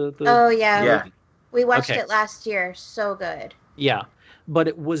Chicago? Oh yeah. Yeah. We watched it last year. So good. Yeah, but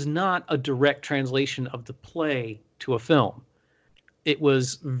it was not a direct translation of the play to a film. It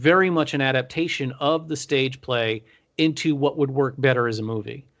was very much an adaptation of the stage play into what would work better as a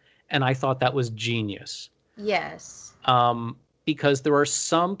movie. And I thought that was genius. Yes. Because there are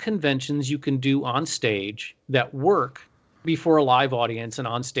some conventions you can do on stage that work before a live audience and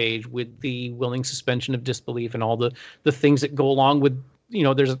on stage with the willing suspension of disbelief and all the things that go along with,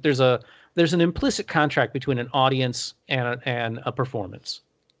 there's an implicit contract between an audience and a performance.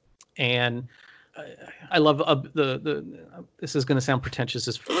 And I love this is going to sound pretentious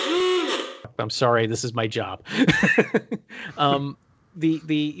as I'm sorry, this is my job.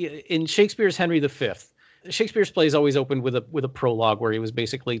 In Shakespeare's Henry V, Shakespeare's plays always opened with a prologue where he was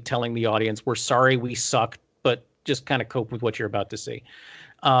basically telling the audience, "We're sorry we suck, but just kind of cope with what you're about to see."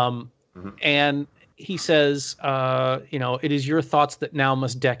 And he says, "It is your thoughts that now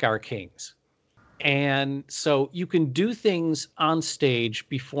must deck our kings." And so you can do things on stage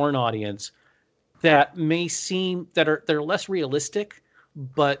before an audience that may seem they're less realistic,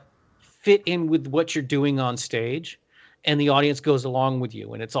 but fit in with what you're doing on stage, and the audience goes along with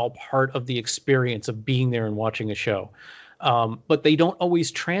you, and it's all part of the experience of being there and watching a show. But they don't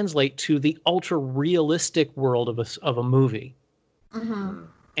always translate to the ultra realistic world of a movie. Mm-hmm.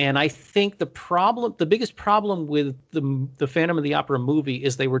 And I think the biggest problem with the Phantom of the Opera movie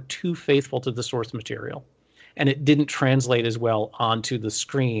is they were too faithful to the source material, and it didn't translate as well onto the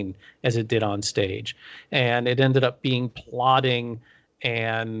screen as it did on stage. And it ended up being plodding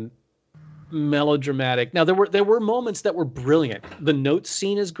and melodramatic. Now there were moments that were brilliant. The note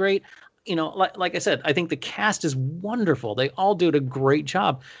scene is great. Like I said, I think the cast is wonderful. They all did a great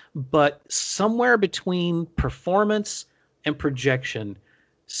job. But somewhere between performance and projection,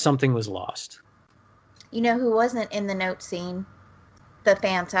 something was lost. You know who wasn't in the note scene? The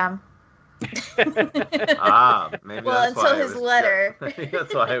Phantom. Maybe Well, that's until why his letter. Maybe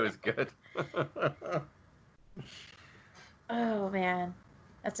that's why it was good. Oh man,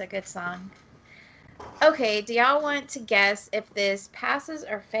 that's a good song. Okay, do y'all want to guess if this passes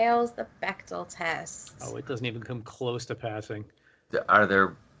or fails the Bechdel test? Oh, it doesn't even come close to passing.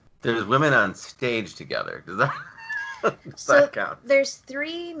 There's women on stage together? Does So that count? there's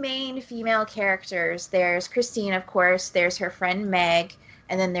 3 main female characters. There's Christine, of course. There's her friend Meg,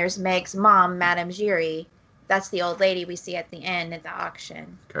 and then there's Meg's mom, Madame Giry. That's the old lady we see at the end at the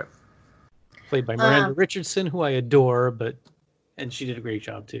auction. Okay. Played by Miranda Richardson, who I adore, and she did a great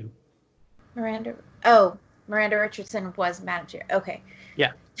job too. Miranda Richardson was Madame Giry. Okay.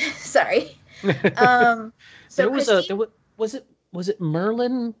 Yeah. Sorry. So there Christine... was it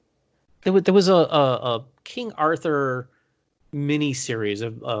Merlin? There was a King Arthur miniseries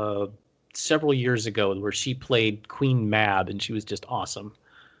of several years ago where she played Queen Mab, and she was just awesome.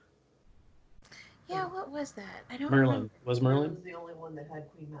 Yeah, what was that? I don't Merlin. remember. Was Merlin? Was the only one that had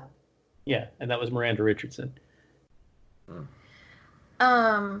Queen Mab. Yeah, and that was Miranda Richardson.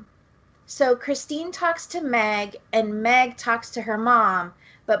 So Christine talks to Meg, and Meg talks to her mom,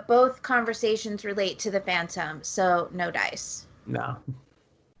 but both conversations relate to the Phantom, so no dice. No.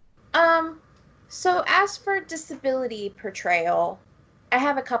 So as for disability portrayal, I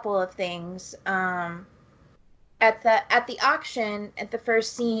have a couple of things. At the auction, at the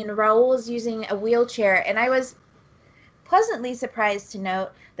first scene, Raoul is using a wheelchair, and I was pleasantly surprised to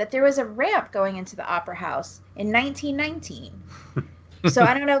note that there was a ramp going into the Opera House in 1919. So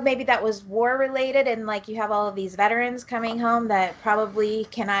I don't know, maybe that was war related, and like you have all of these veterans coming home that probably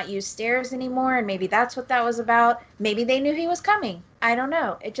cannot use stairs anymore, and maybe that's what that was about. Maybe they knew he was coming. I don't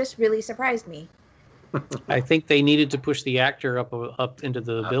know. It just really surprised me. I think they needed to push the actor up into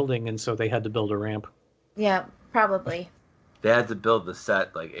the building, and so they had to build a ramp. Yeah, probably. They had to build the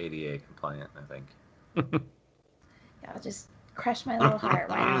set like ADA compliant, I think. Yeah, I'll just crush my little heart.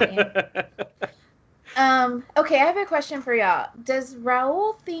 Why not? Okay, I have a question for y'all. Does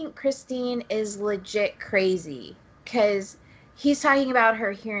Raoul think Christine is legit crazy? Because he's talking about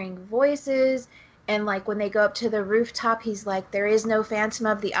her hearing voices, and like when they go up to the rooftop, he's like, there is no Phantom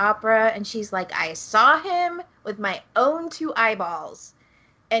of the Opera, and she's like, I saw him with my own 2 eyeballs,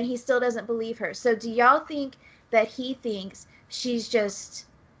 and he still doesn't believe her. So do y'all think that he thinks she's just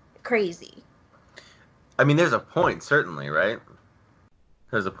crazy? I mean, there's a point, certainly, right?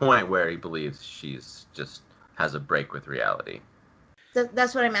 There's a point where he believes she's just has a break with reality.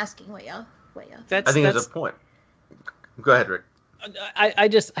 That's what I'm asking. What y'all? I think there's a point. Go ahead, Rick.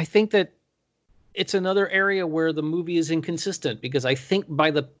 I think that it's another area where the movie is inconsistent, because I think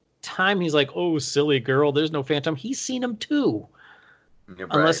by the time he's like, "Oh, silly girl, there's no Phantom," he's seen him too. Right.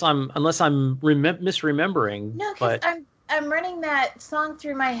 Unless I'm misremembering. No, because I'm running that song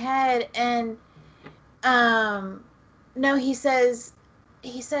through my head, and no, he says,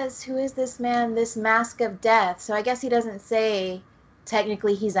 who is this man, this mask of death? So I guess he doesn't say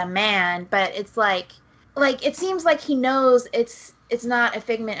technically he's a man, but it's like it seems like he knows it's not a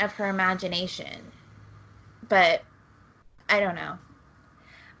figment of her imagination. But I don't know.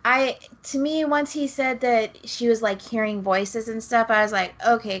 To me, once he said that she was like hearing voices and stuff, I was like,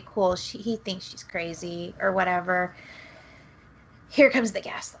 okay, cool. He thinks she's crazy or whatever. Here comes the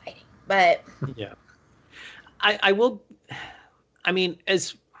gaslighting. But yeah, I will. I mean,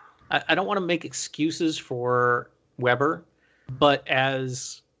 I don't want to make excuses for Weber, but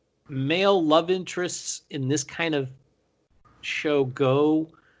as male love interests in this kind of show go,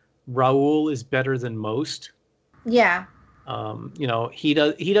 Raoul is better than most. Yeah. He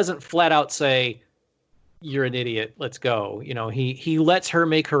doesn't flat out say, "You're an idiot, let's go." He lets her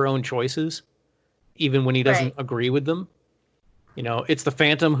make her own choices, even when he doesn't agree with them. It's the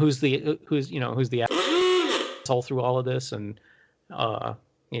Phantom who's the asshole through all of this, and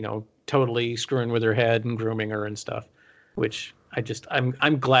totally screwing with her head and grooming her and stuff. Which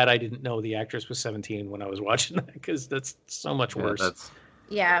I'm glad I didn't know the actress was 17 when I was watching that, because that's so much worse.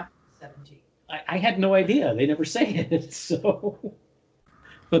 Yeah. 17. I had no idea. They never say it. So,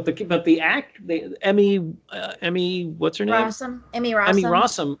 but Emmy, what's her name? Rossum. Emmy Rossum. Emmy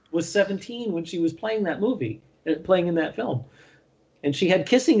Rossum was 17 when she was playing that movie, playing in that film, and she had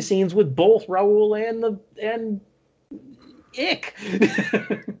kissing scenes with both Raoul and Ick.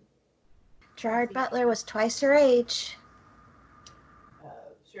 Gerard Butler was twice her age.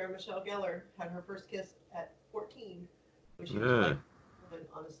 Sarah Michelle Gellar had her first kiss at 14, when she was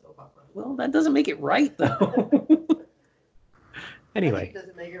on a soap opera. Well, that doesn't make it right, though. Anyway. It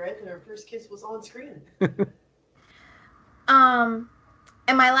doesn't make it right that her first kiss was on screen. And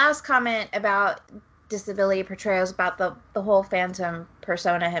my last comment about disability portrayals about the whole Phantom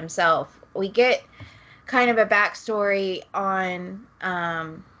persona himself. We get kind of a backstory on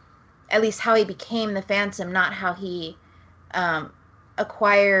at least how he became the Phantom, not how he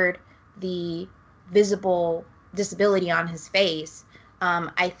acquired the visible disability on his face.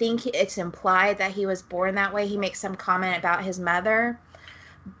 I think it's implied that he was born that way. He makes some comment about his mother,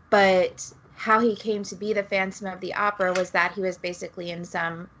 but how he came to be the Phantom of the Opera was that he was basically in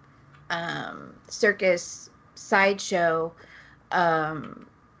some circus sideshow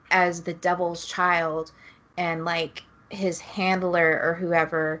as the devil's child, and like his handler or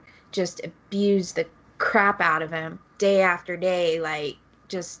whoever just abused the crap out of him day after day, like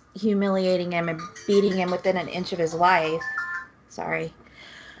just humiliating him and beating him within an inch of his life. Sorry.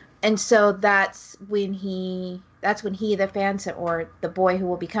 And so that's when he, the Phantom, or the boy who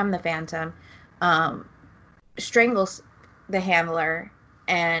will become the Phantom, strangles the handler,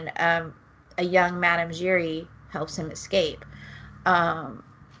 and a young Madame Giry helps him escape. But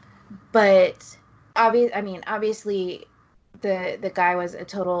obviously the guy was a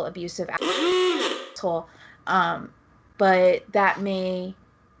total abusive asshole. But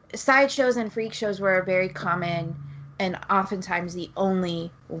sideshows and freak shows were very common and oftentimes the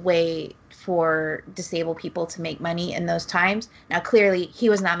only way for disabled people to make money in those times. Now, clearly, he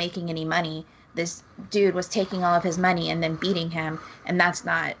was not making any money. This dude was taking all of his money and then beating him, and that's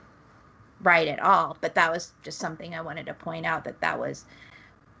not right at all. But that was just something I wanted to point out, that was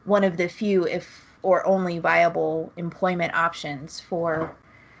one of the few, if or only, viable employment options for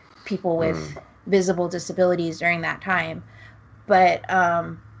people with visible disabilities during that time. But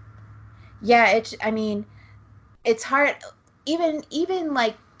yeah, it's hard. Even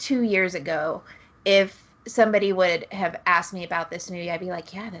like 2 years ago, if somebody would have asked me about this movie, I'd be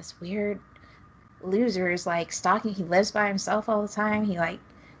like, yeah, this weird loser is like stalking. He lives by himself all the time. He like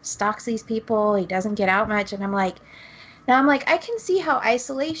stalks these people. He doesn't get out much. And I'm like, I can see how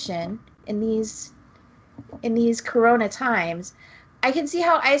isolation in these Corona times, I can see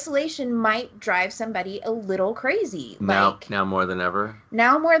how isolation might drive somebody a little crazy. Now more than ever.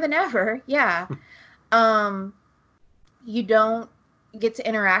 Now more than ever, yeah. You don't get to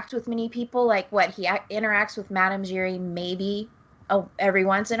interact with many people. Like he interacts with Madame Giry maybe every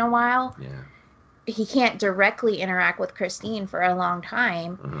once in a while. Yeah. He can't directly interact with Christine for a long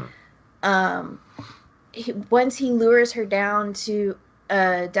time. Mm-hmm. Once he lures her down to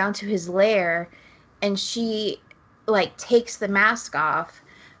his lair, and she like takes the mask off,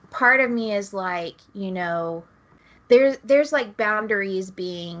 part of me is like, there's like boundaries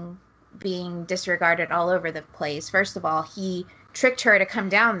being disregarded all over the place. First of all, he tricked her to come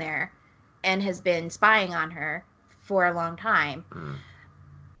down there and has been spying on her for a long time.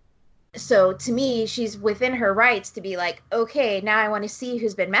 So to me, she's within her rights to be like, okay, now I want to see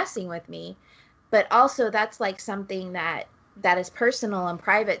who's been messing with me. But also that's like something that is personal and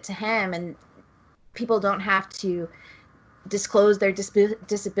private to him, and people don't have to disclose their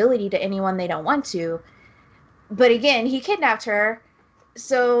disability to anyone they don't want to. But again, he kidnapped her,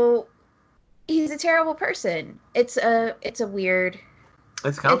 so he's a terrible person. It's a weird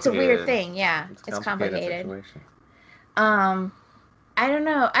thing. Yeah, it's complicated. I don't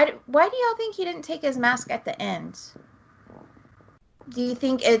know. Why do y'all think he didn't take his mask at the end? Do you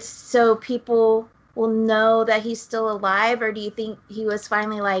think it's so people will know that he's still alive, or do you think he was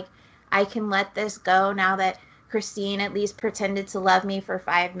finally like, I can let this go now that Christine at least pretended to love me for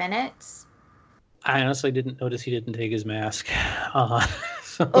 5 minutes? I honestly didn't notice he didn't take his mask.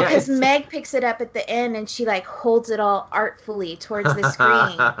 Because Meg picks it up at the end and she like holds it all artfully towards the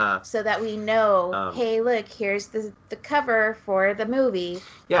screen so that we know, hey, look, here's the cover for the movie.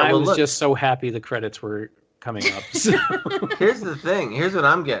 Yeah, I was just so happy the credits were coming up. So. Here's the thing. Here's what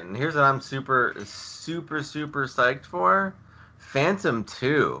I'm getting. Here's what I'm super, super, super psyched for. Phantom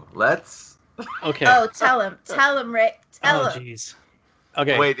 2. Let's. Okay. Oh, tell him, Rick. Tell him. Oh, jeez.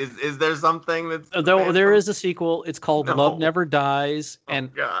 Okay. Wait, is there something that's... There is a sequel. It's called Love Never Dies.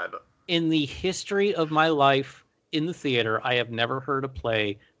 And God. In the history of my life in the theater, I have never heard a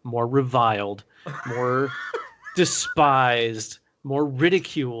play more reviled, more despised, more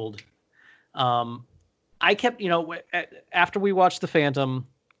ridiculed. I kept, after we watched The Phantom,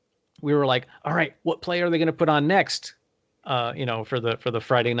 we were like, all right, what play are they going to put on next? For the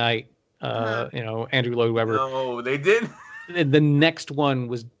Friday night, Andrew Lloyd Webber. No, they didn't. The next one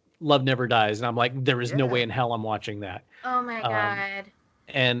was Love Never Dies, and I'm like, there is no way in hell I'm watching that. Oh my God.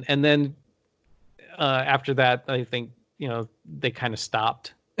 And then after that, I think they kind of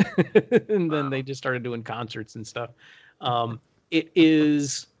stopped, and then they just started doing concerts and stuff. It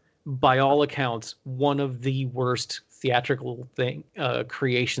is, by all accounts, one of the worst theatrical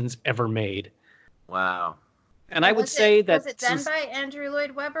creations ever made. Wow. And I would say that was it done by Andrew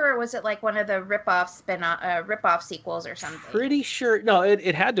Lloyd Webber, or was it like one of the rip-off sequels or something? Pretty sure. No,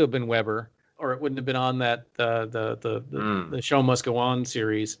 it had to have been Webber, or it wouldn't have been on that the Show Must Go On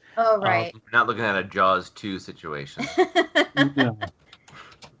series. Oh, right. We're not looking at a Jaws 2 situation. No. Let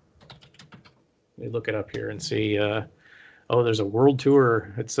me look it up here and see. There's a world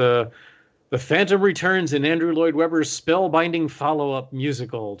tour. It's The Phantom returns in Andrew Lloyd Webber's spellbinding follow-up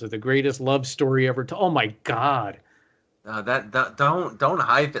musical to the greatest love story ever told. Oh my God! Don't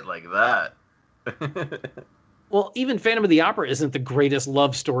hype it like that. Well, even Phantom of the Opera isn't the greatest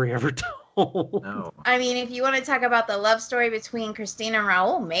love story ever told. No. I mean, if you want to talk about the love story between Christina and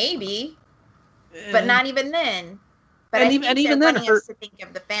Raoul, maybe, but not even then. But and even then, wanting us to think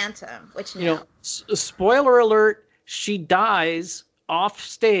of the Phantom, which you know, spoiler alert: she dies off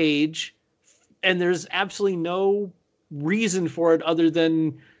stage. And there's absolutely no reason for it other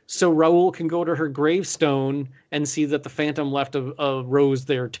than so Raoul can go to her gravestone and see that the Phantom left a rose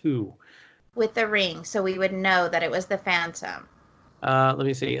there too. With the ring, so we would know that it was the Phantom. Let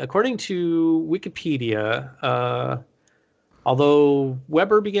me see. According to Wikipedia, although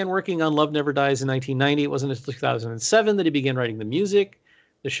Webber began working on Love Never Dies in 1990, it wasn't until 2007 that he began writing the music.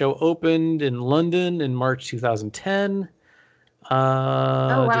 The show opened in London in March 2010.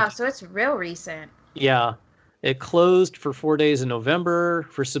 Oh, wow. So it's real recent. Yeah. It closed for 4 days in November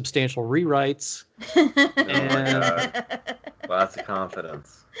for substantial rewrites. Lots of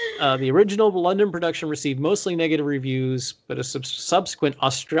confidence. The original London production received mostly negative reviews, but a subsequent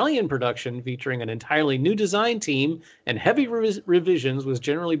Australian production featuring an entirely new design team and heavy revisions was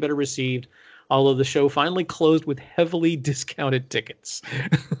generally better received, although the show finally closed with heavily discounted tickets.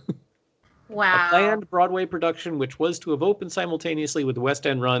 Wow. A planned Broadway production, which was to have opened simultaneously with the West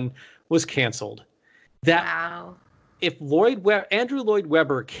End run, was canceled. Wow. If Andrew Lloyd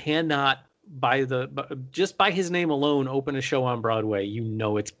Webber cannot, just by his name alone, open a show on Broadway, you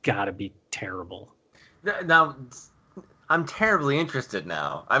know it's got to be terrible. Now, I'm terribly interested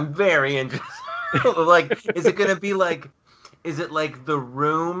now. I'm very interested. Like, is it going to be like... Is it like The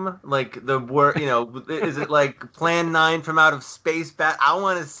Room? Like the word, is it like Plan 9 from Outer Space? I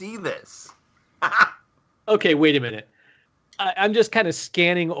want to see this. Okay, wait a minute. I'm just kind of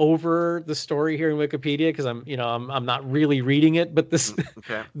scanning over the story here in Wikipedia because I'm not really reading it. But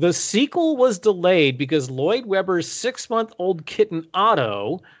the sequel was delayed because Lloyd Webber's 6-month-old kitten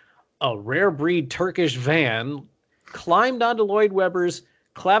Otto, a rare breed Turkish van, climbed onto Lloyd Webber's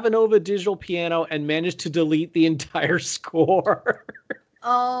Clavinova digital piano and managed to delete the entire score.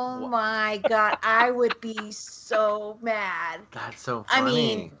 Oh my God, I would be so mad. That's so funny. I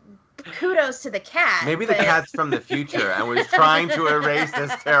mean, kudos to the cat. Maybe the cat's from the future and was trying to erase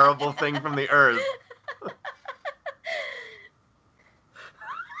this terrible thing from the earth.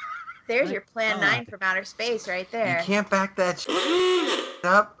 There's your Plan 9 from Outer Space right there. You can't back that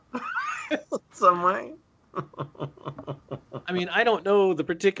up some way. I mean, I don't know the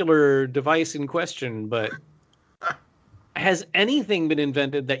particular device in question, but has anything been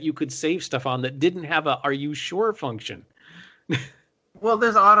invented that you could save stuff on that didn't have a "Are you sure?" function? Well,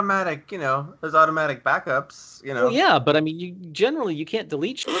 there's automatic backups, Well, yeah, but I mean, you can't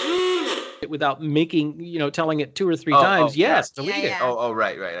delete it without telling it 2 or 3 times. Yes, delete it. Oh,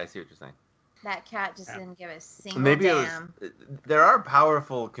 right. I see what you're saying. That cat just didn't give a single damn. There are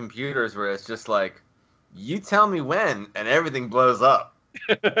powerful computers where it's just like, you tell me when, and everything blows up.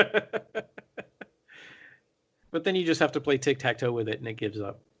 But then you just have to play tic-tac-toe with it, and it gives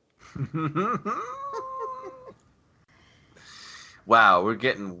up. Wow, we're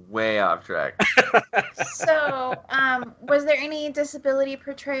getting way off track. So, was there any disability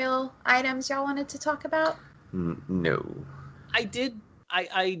portrayal items y'all wanted to talk about? No. I did.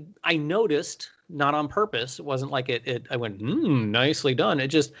 I noticed, not on purpose. It wasn't like it I went, nicely done. It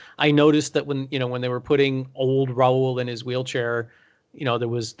just, I noticed that when they were putting old Raoul in his wheelchair, there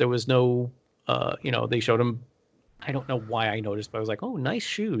was no, they showed him. I don't know why I noticed, but I was like, oh, nice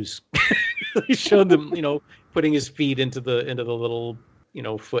shoes. They showed them, putting his feet into the little,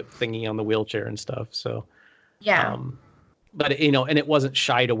 foot thingy on the wheelchair and stuff. So, yeah. But, and it wasn't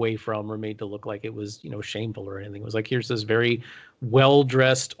shied away from or made to look like it was, shameful or anything. It was like, here's this very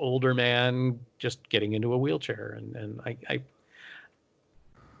well-dressed older man just getting into a wheelchair. And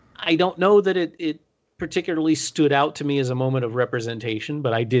I don't know that it particularly stood out to me as a moment of representation,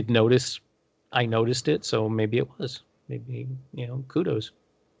 but I did notice. I noticed it, so maybe it was. Maybe, kudos.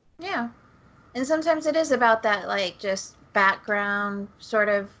 Yeah. And sometimes it is about that, like, just background sort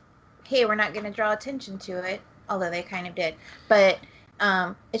of, hey, we're not going to draw attention to it, although they kind of did. But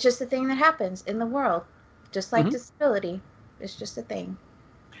it's just a thing that happens in the world, just like disability. It's just a thing.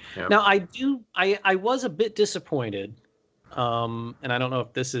 Yep. Now I was a bit disappointed, and I don't know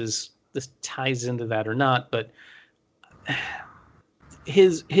if this ties into that or not, but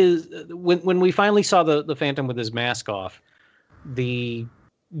when we finally saw the Phantom with his mask off, the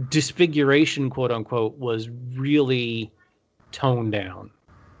disfiguration, quote unquote, was really toned down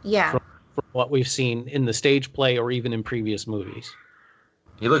Yeah. from what we've seen in the stage play or even in previous movies.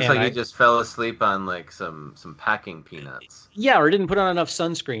 He looks And like he just fell asleep on like some packing peanuts. Yeah, or didn't put on enough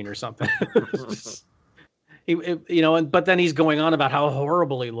sunscreen or something. But then he's going on about how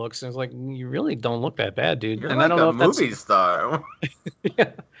horrible he looks, and it's like, you really don't look that bad, dude. You're and like I don't know if movie star.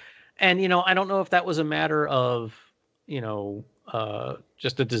 Yeah. And I don't know if that was a matter of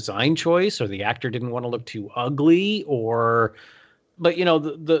just a design choice, or the actor didn't want to look too ugly, but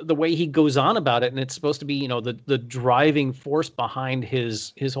the way he goes on about it, and it's supposed to be the driving force behind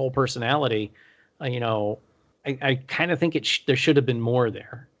his whole personality. I kind of think there should have been more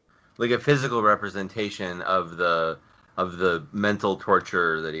there, like a physical representation of the mental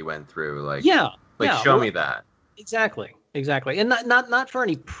torture that he went through. Like, show me that. Exactly, and not for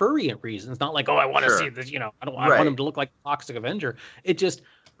any prurient reasons. Not like, oh, I want to see this. I want him to look like a toxic Avenger. It just,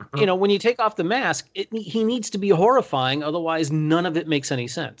 when you take off the mask, he needs to be horrifying. Otherwise, none of it makes any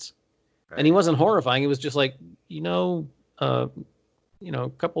sense. Right. And he wasn't horrifying. It was just like, a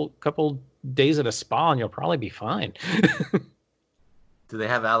couple days at a spa and you'll probably be fine. Do they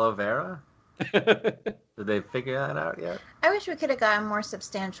have aloe vera? Did they figure that out yet? I wish we could have gotten more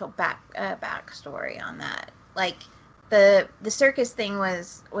substantial backstory on that. Like the circus thing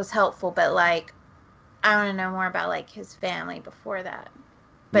was helpful, but like I want to know more about like his family before that.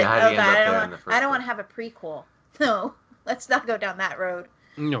 But I don't want to have a prequel. No, let's not go down that road.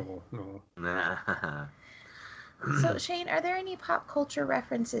 No. So Shane, are there any pop culture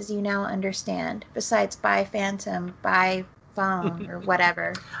references you now understand besides by Phantom, by phone, or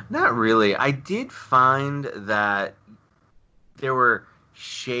whatever? Not really. I did find that there were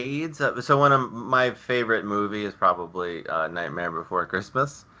shades of. So one of my favorite movie is probably Nightmare Before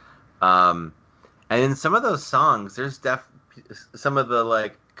Christmas, and in some of those songs, there's some of the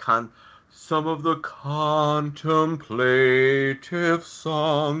like some of the contemplative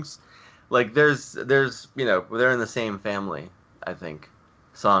songs. Like there's they're in the same family, I think.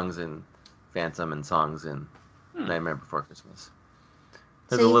 Songs in Phantom and songs in Nightmare Before Christmas.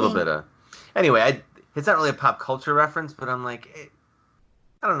 There's a little bit of. Anyway, it's not really a pop culture reference, but I'm like,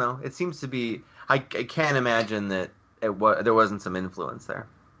 I don't know. It seems to be. I can't imagine that there wasn't some influence there.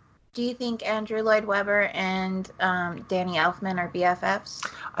 Do you think Andrew Lloyd Webber and Danny Elfman are BFFs?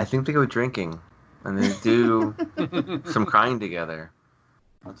 I think they go drinking, and they do some crying together.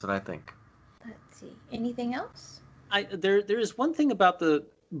 That's what I think. Let's see. Anything else? There is one thing about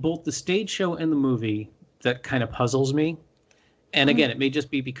both the stage show and the movie that kind of puzzles me, and again, it may just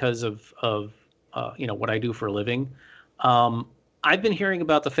be because of what I do for a living. I've been hearing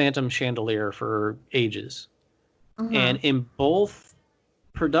about the Phantom Chandelier for ages, and in both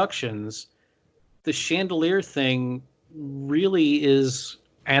productions, the chandelier thing really is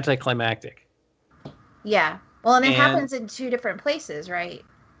anticlimactic. Yeah. Well, and it happens in two different places, right?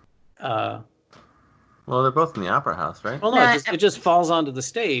 Well, they're both in the opera house, right? Well, no, it just falls onto the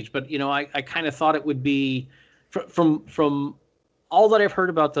stage. But I kind of thought it would be from all that I've heard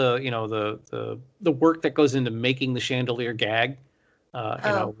about the work that goes into making the chandelier gag,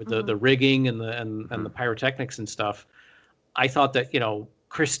 with the rigging and the pyrotechnics and stuff. I thought that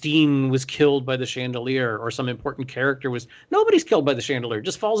Christine was killed by the chandelier, or some important character was. Nobody's killed by the chandelier. It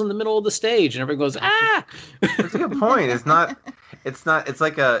just falls in the middle of the stage, and everyone goes, ah. That's a good point. It's not. It's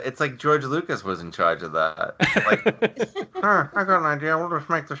like George Lucas was in charge of that. Like, I got an idea. We'll just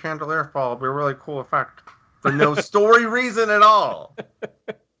make the chandelier fall. It'll be a really cool effect for no story reason at all.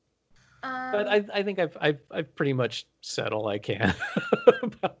 But I think I've pretty much said all I can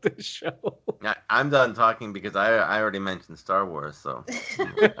about this show. I'm done talking because I already mentioned Star Wars, so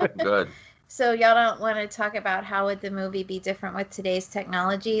I'm good. So y'all don't want to talk about how would the movie be different with today's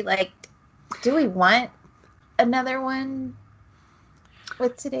technology? Like, do we want another one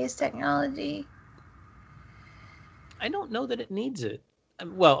with today's technology? I don't know that it needs it.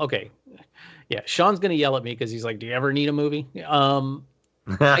 Well, okay. Yeah, Sean's going to yell at me because he's like, do you ever need a movie?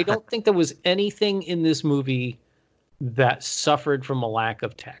 I don't think there was anything in this movie that suffered from a lack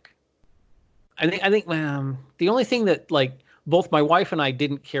of tech. I think the only thing that like both my wife and I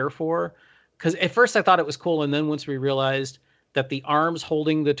didn't care for, because at first I thought it was cool, and then once we realized that the arms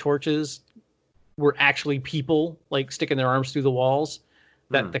holding the torches were actually people like sticking their arms through the walls,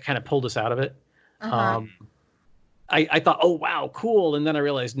 that kind of pulled us out of it. I thought, oh wow, cool, and then I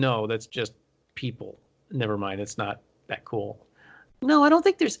realized no, that's just people. Never mind, it's not that cool. No, I don't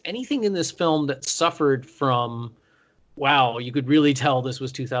think there's anything in this film that suffered from, wow, you could really tell this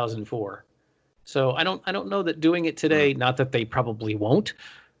was 2004. So I don't know that doing it today, not that they probably won't.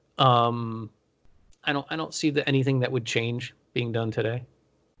 I don't see anything that would change being done today.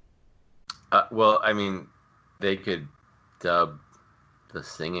 Well, I mean, they could dub the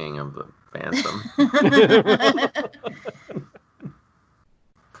singing of the Phantom.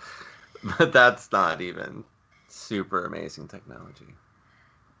 But that's not even super amazing technology.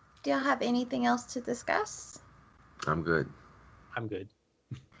 Do y'all have anything else to discuss? I'm good. I'm good.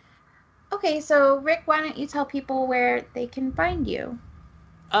 Okay, so Rick, why don't you tell people where they can find you?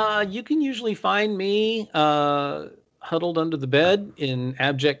 You can usually find me huddled under the bed in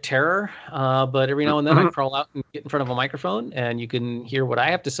abject terror, but every now and then I crawl out and get in front of a microphone, and you can hear what I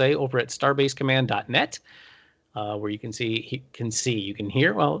have to say over at starbasecommand.net, where you can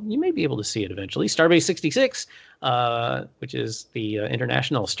hear, well, you may be able to see it eventually, Starbase 66, which is the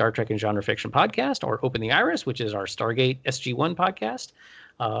international Star Trek and genre fiction podcast, or Open the Iris, which is our Stargate SG-1 podcast,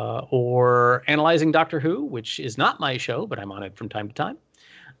 or Analyzing Doctor Who, which is not my show, but I'm on it from time to time,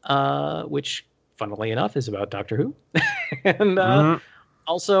 which, funnily enough, is about Doctor Who. And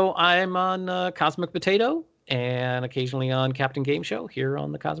also, I'm on Cosmic Potato and occasionally on Captain Game Show here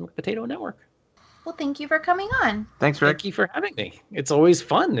on the Cosmic Potato Network. Well, thank you for coming on. Thanks, Rick. Thank you for having me. It's always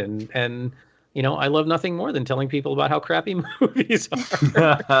fun, and you know, I love nothing more than telling people about how crappy movies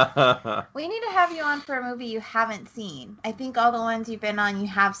are. We need to have you on for a movie you haven't seen. I think all the ones you've been on, you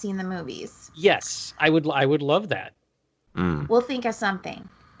have seen the movies. Yes, I would love that. We'll think of something.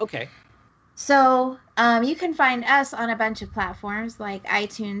 Okay. So you can find us on a bunch of platforms like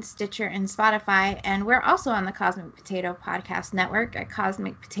iTunes, Stitcher, and Spotify. And we're also on the Cosmic Potato Podcast Network at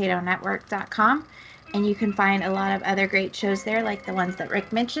cosmicpotatonetwork.com. And you can find a lot of other great shows there, like the ones that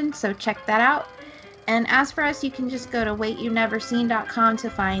Rick mentioned. So check that out. And as for us, you can just go to waityou'veneverseen.com to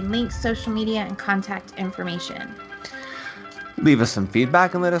find links, social media, and contact information. Leave us some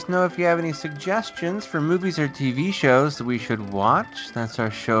feedback and let us know if you have any suggestions for movies or TV shows that we should watch. That's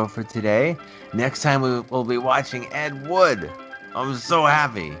our show for today. Next time we'll be watching Ed Wood. I'm so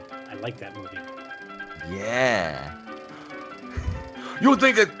happy. I like that movie. Yeah. You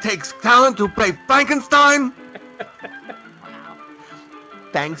think it takes talent to play Frankenstein? Wow.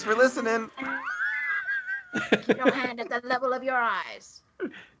 Thanks for listening. Keep your hand at the level of your eyes.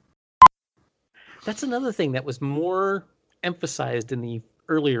 That's another thing that was more emphasized in the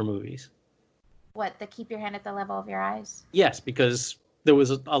earlier movies. What, the keep your hand at the level of your eyes? Yes, because there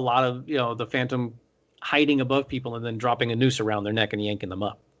was a lot of, you know, the Phantom hiding above people and then dropping a noose around their neck and yanking them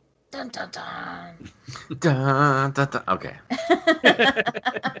up. Dun, dun, dun. Dun, dun, dun. Okay.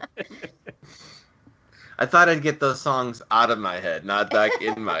 I thought I'd get those songs out of my head, not back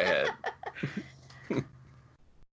in my head.